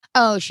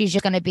 oh, she's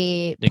just going to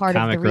be part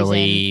of the reason. Comic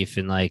relief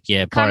and like,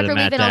 part of the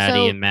Matt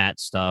Daddy and Matt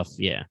stuff.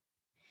 Yeah.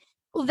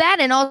 Well, that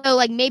and also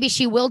like maybe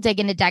she will dig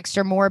into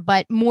Dexter more,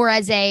 but more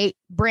as a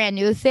brand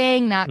new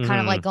thing, not kind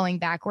of like going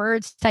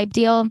backwards type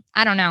deal.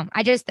 I don't know.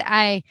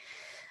 I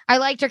I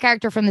liked her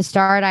character from the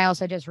start. I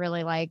also just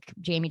really like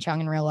Jamie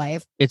Chung in real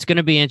life. It's going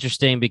to be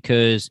interesting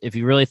because if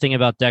you really think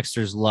about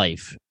Dexter's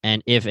life,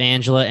 and if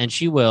Angela, and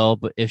she will,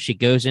 but if she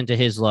goes into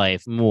his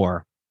life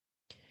more,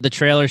 the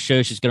trailer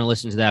shows she's going to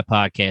listen to that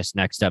podcast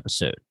next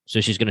episode.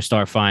 So she's going to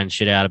start finding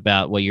shit out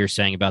about what you're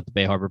saying about the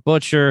Bay Harbor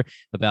Butcher,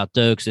 about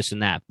Dokes, this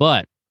and that.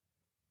 But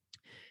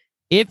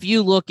if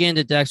you look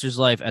into Dexter's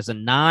life as a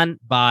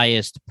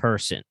non-biased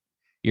person,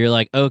 you're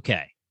like,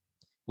 okay,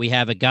 we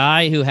have a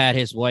guy who had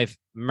his wife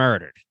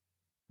murdered.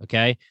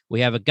 Okay.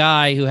 We have a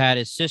guy who had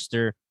his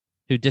sister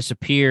who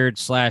disappeared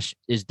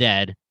 / is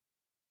dead.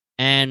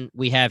 And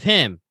we have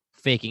him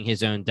faking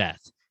his own death.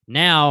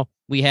 Now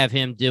we have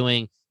him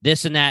doing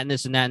this and that and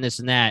this and that and this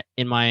and that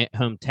in my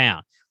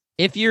hometown.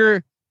 If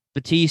you're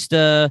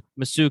Batista,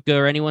 Masuka,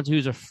 or anyone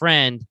who's a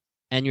friend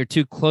and you're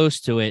too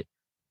close to it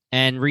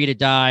and Rita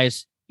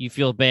dies, you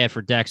feel bad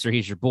for Dexter.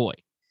 He's your boy.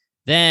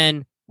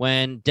 Then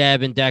when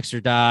Deb and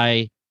Dexter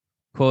die,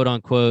 quote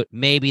unquote,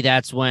 maybe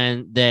that's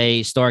when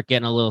they start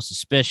getting a little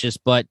suspicious,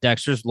 but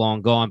Dexter's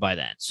long gone by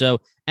then.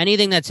 So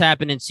anything that's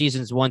happened in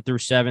seasons 1 through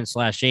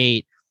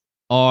 7/8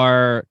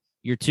 are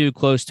you're too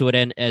close to it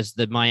and as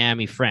the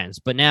Miami friends.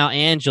 But now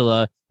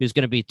Angela, who's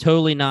going to be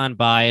totally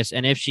non-biased,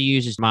 and if she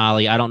uses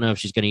Molly, I don't know if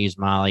she's going to use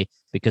Molly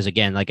because,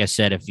 again, like I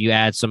said, if you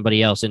add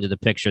somebody else into the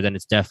picture, then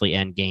it's definitely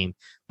endgame.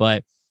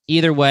 But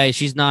either way,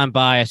 she's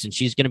non-biased, and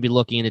she's going to be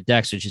looking into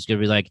Dexter. She's going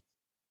to be like,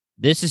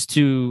 this is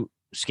too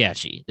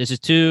sketchy. This is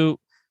too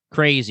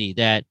crazy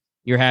that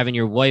you're having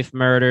your wife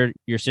murdered,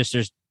 your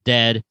sister's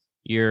dead,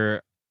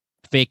 you're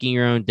faking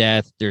your own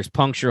death, there's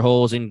puncture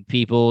holes in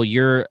people,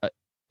 you're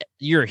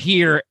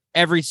here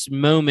every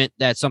moment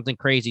that something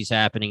crazy is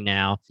happening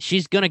now.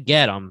 She's going to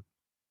get him.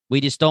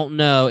 We just don't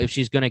know if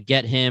she's going to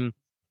get him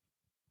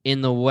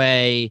in the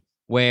way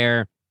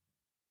where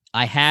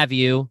I have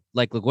you,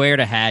 like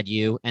LaGuerta had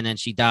you, and then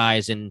she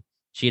dies and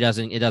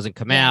it doesn't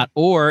come out,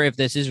 or if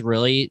this is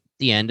really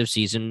the end of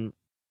season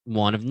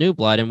 1 of New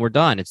Blood and we're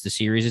done. The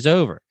series is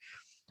over.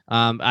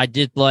 I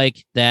did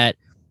like that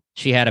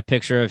she had a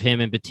picture of him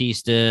and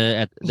Batista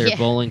at their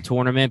bowling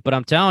tournament, but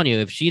I'm telling you,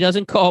 if she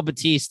doesn't call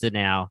Batista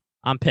now,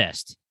 I'm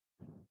pissed.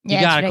 You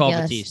gotta call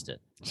Batista.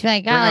 She's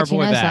like, I'll let you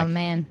know something,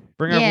 man.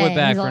 Bring our boy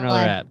back for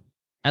another app.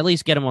 At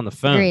least get him on the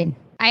phone. Agreed.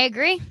 I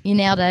agree. You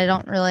nailed it. I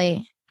don't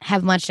really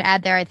have much to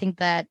add there. I think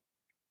that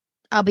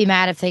I'll be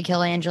mad if they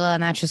kill Angela,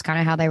 and that's just kind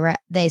of how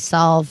they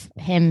solve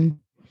him.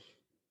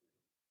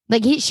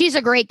 Like she's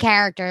a great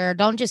character.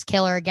 Don't just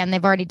kill her again.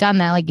 They've already done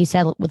that, like you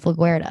said with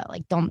LaGuerta.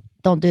 Like don't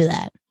do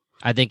that.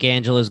 I think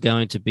Angela's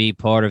going to be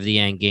part of the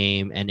end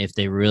game, and if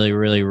they really,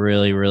 really,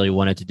 really, really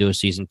wanted to do a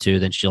season 2,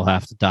 then she'll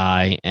have to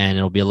die, and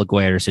it'll be a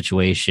LaGuerta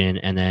situation,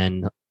 and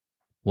then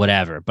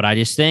whatever. But I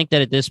just think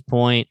that at this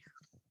point,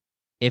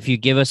 if you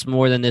give us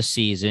more than this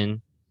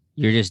season,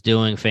 you're just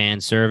doing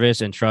fan service.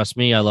 And trust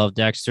me, I love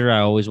Dexter. I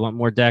always want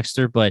more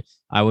Dexter, but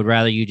I would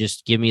rather you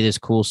just give me this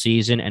cool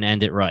season and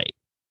end it right.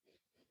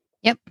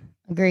 Yep,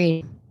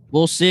 agreed.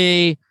 We'll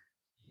see.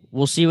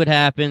 We'll see what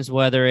happens,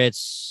 whether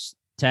it's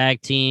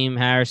tag team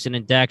Harrison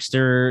and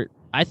Dexter.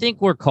 I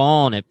think we're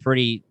calling it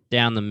pretty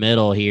down the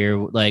middle here.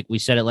 Like we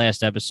said it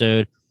last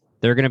episode,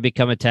 they're going to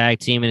become a tag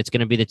team, and it's going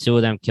to be the two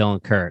of them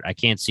killing Kurt. I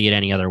can't see it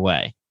any other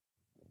way.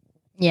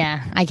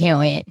 Yeah, I can't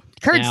wait.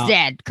 Kurt's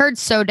dead.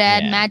 Kurt's so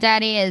dead. Yeah. Matt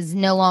Daddy is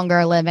no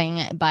longer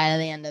living by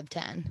the end of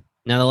 10.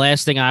 Now, the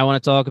last thing I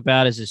want to talk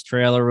about is this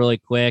trailer really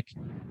quick.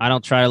 I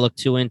don't try to look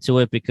too into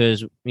it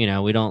because, we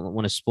don't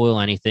want to spoil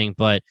anything,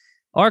 but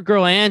our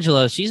girl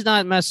Angela, she's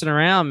not messing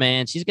around,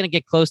 man. She's going to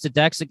get close to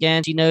Dex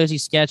again. She knows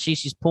he's sketchy.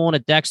 She's pulling a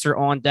Dexter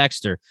on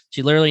Dexter.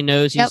 She literally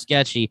knows he's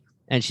sketchy,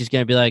 and she's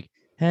going to be like,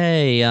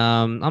 hey,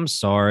 I'm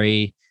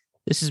sorry.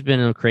 This has been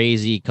a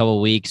crazy couple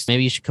of weeks.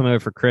 Maybe you should come over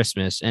for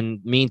Christmas. And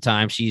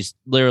meantime, she's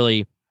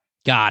literally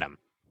got him.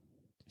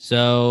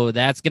 So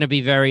that's going to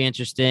be very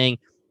interesting.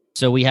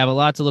 So we have a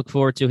lot to look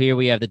forward to here.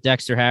 We have the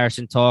Dexter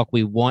Harrison talk.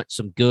 We want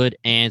some good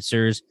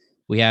answers.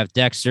 We have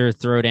Dexter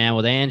throwdown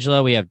with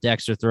Angela. We have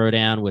Dexter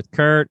throwdown with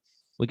Kurt.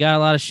 We got a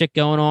lot of shit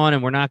going on,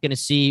 and we're not going to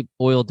see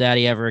Oil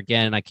Daddy ever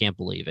again, and I can't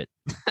believe it.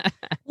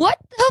 What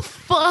the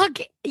fuck?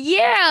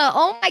 Yeah.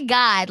 Oh, my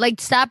God.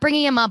 Like, stop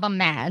bringing him up. I'm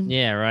mad.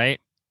 Yeah, right?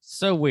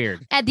 So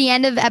weird. At the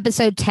end of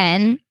episode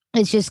 10,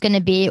 it's just going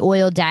to be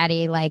Oil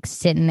Daddy, like,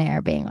 sitting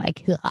there being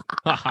like,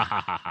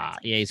 yeah,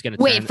 he's going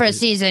to wait for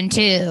season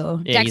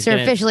 2. Yeah, Dexter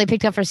officially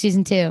picked up for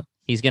season 2.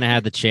 He's going to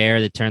have the chair.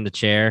 They turn the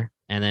chair,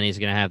 and then he's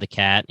going to have the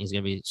cat. He's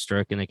going to be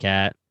stroking the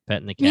cat,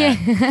 petting the cat.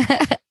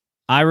 Yeah.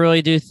 I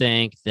really do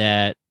think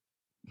that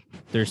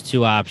there's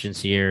two options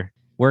here.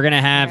 We're going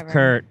to have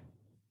Kurt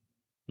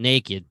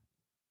naked,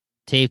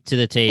 taped to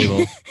the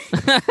table.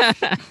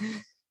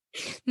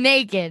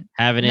 Naked.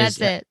 Having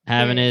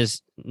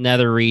his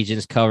nether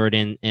regions covered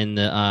in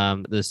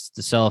the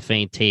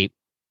cellophane tape.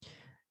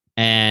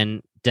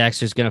 And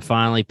Dexter's going to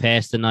finally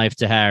pass the knife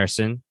to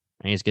Harrison.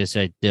 And he's going to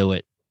say, do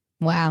it.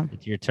 Wow.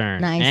 It's your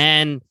turn. Nice.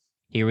 And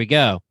here we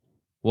go.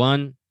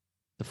 The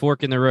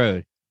fork in the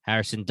road.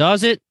 Harrison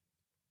does it.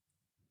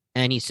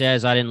 And he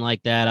says, I didn't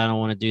like that. I don't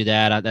want to do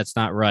that. That's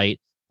not right.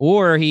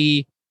 Or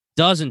he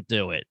doesn't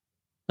do it.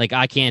 Like,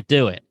 I can't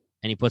do it.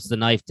 And he puts the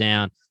knife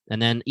down.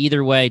 And then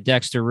either way,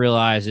 Dexter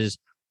realizes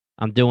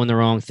I'm doing the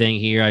wrong thing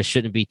here. I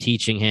shouldn't be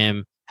teaching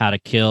him how to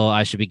kill.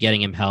 I should be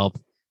getting him help.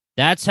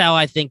 That's how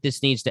I think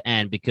this needs to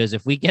end, because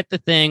if we get the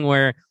thing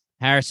where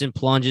Harrison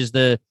plunges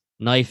the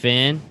knife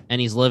in and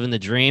he's living the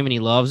dream and he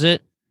loves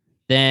it,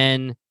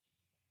 then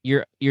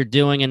you're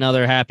doing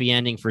another happy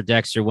ending for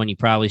Dexter when you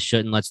probably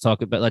shouldn't.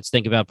 Let's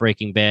think about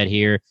Breaking Bad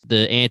here.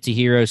 The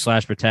anti-hero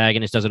 /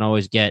 protagonist doesn't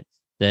always get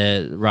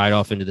the ride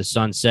off into the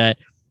sunset.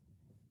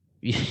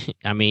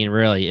 I mean,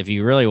 really, if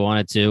you really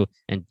wanted to,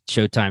 and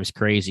Showtime's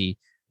crazy,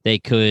 they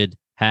could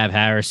have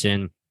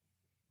Harrison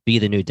be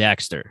the new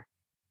Dexter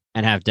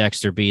and have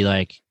Dexter be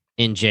like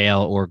in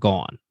jail or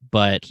gone.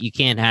 But you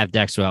can't have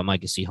Dexter without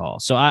Micah C.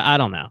 Hall. So I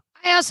don't know.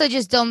 I also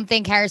just don't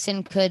think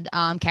Harrison could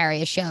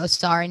carry a show.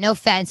 Sorry, no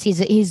offense.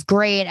 He's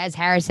great as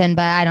Harrison,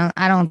 but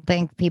I don't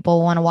think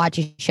people want to watch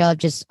a show of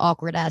just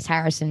awkward ass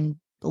Harrison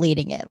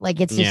leading it. Like,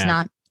 it's just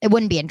not. It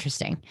wouldn't be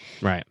interesting.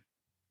 Right.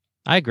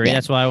 I agree. Yeah.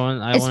 That's why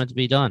I want it to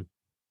be done.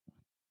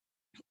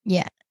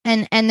 Yeah.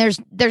 And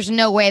there's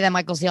no way that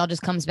Michael C. Hall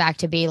just comes back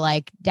to be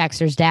like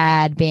Dexter's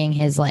dad, being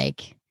his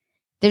like.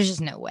 There's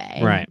just no way.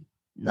 Right.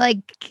 Like,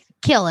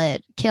 kill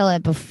it.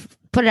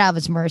 Put it out of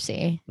its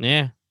mercy.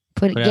 Yeah.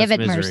 Give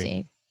it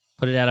mercy.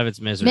 Put it out of its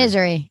misery.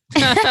 Misery.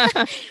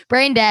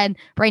 Brain dead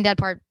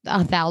part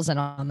 1,000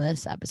 on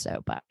this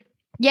episode. But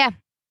yeah.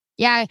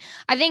 I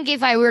think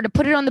if I were to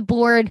put it on the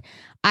board,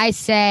 I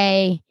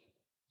say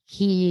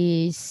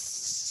he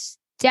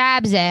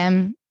stabs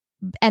him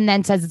and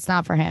then says it's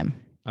not for him.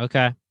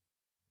 Okay.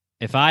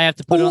 If I have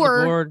to put it on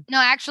the board. No,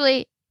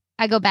 actually,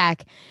 I go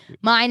back.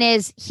 Mine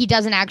is he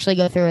doesn't actually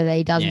go through with it.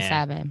 He doesn't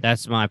stab him.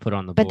 That's my put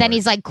on the board. But then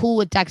he's like cool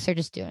with Dexter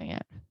just doing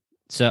it.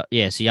 So,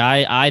 yeah, see,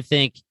 I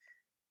think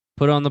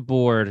put on the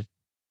board,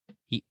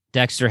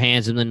 Dexter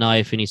hands him the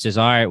knife and he says,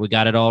 all right, we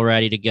got it all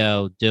ready to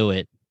go. Do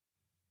it.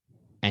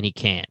 And he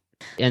can't.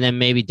 And then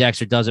maybe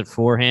Dexter does it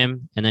for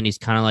him. And then he's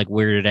kind of like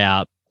weirded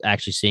out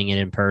actually seeing it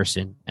in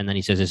person. And then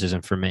he says, this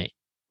isn't for me.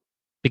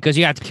 Because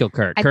you have to kill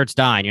Kurt. Kurt's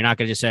dying. You're not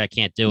going to just say, I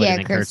can't do it. And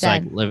then Kurt's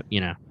like,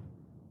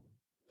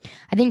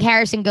 I think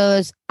Harrison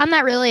goes, I'm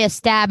not really a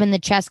stab in the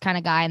chest kind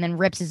of guy, and then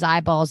rips his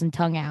eyeballs and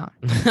tongue out.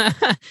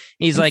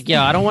 He's like,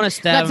 I don't want to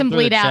stab him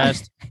through the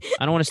chest.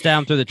 I don't want to stab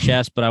him through the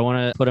chest, but I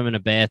want to put him in a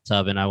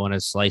bathtub and I want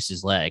to slice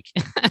his leg.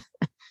 Oh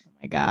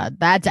my God,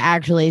 that's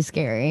actually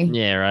scary.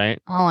 Yeah, right?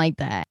 I don't like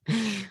that.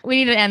 We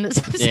need to end this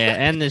episode. Yeah,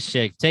 end this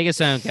shit. Take us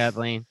home,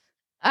 Kathleen.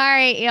 All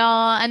right,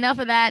 y'all. Enough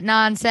of that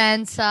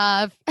nonsense.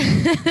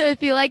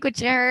 If you like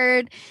what you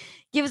heard,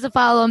 give us a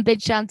follow on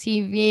Bingetown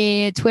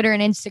TV, Twitter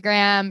and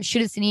Instagram.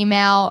 Shoot us an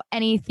email,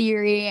 any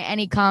theory,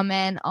 any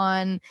comment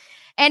on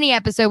any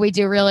episode we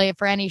do, really,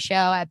 for any show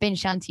at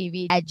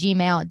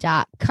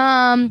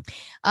bingetowntv@gmail.com.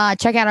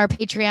 Check out our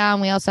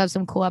Patreon. We also have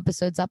some cool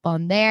episodes up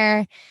on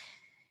there.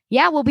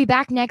 Yeah, we'll be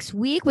back next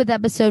week with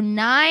episode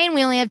 9.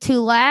 We only have 2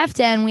 left,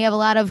 and we have a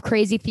lot of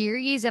crazy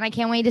theories, and I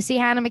can't wait to see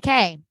Hannah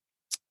McKay.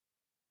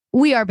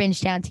 We are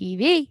Bingetown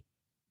TV.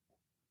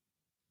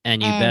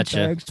 And you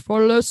betcha. Thanks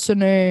for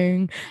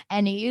listening.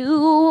 And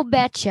you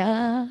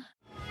betcha.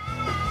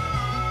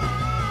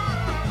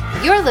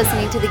 You're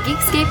listening to the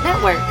Geekscape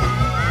Network.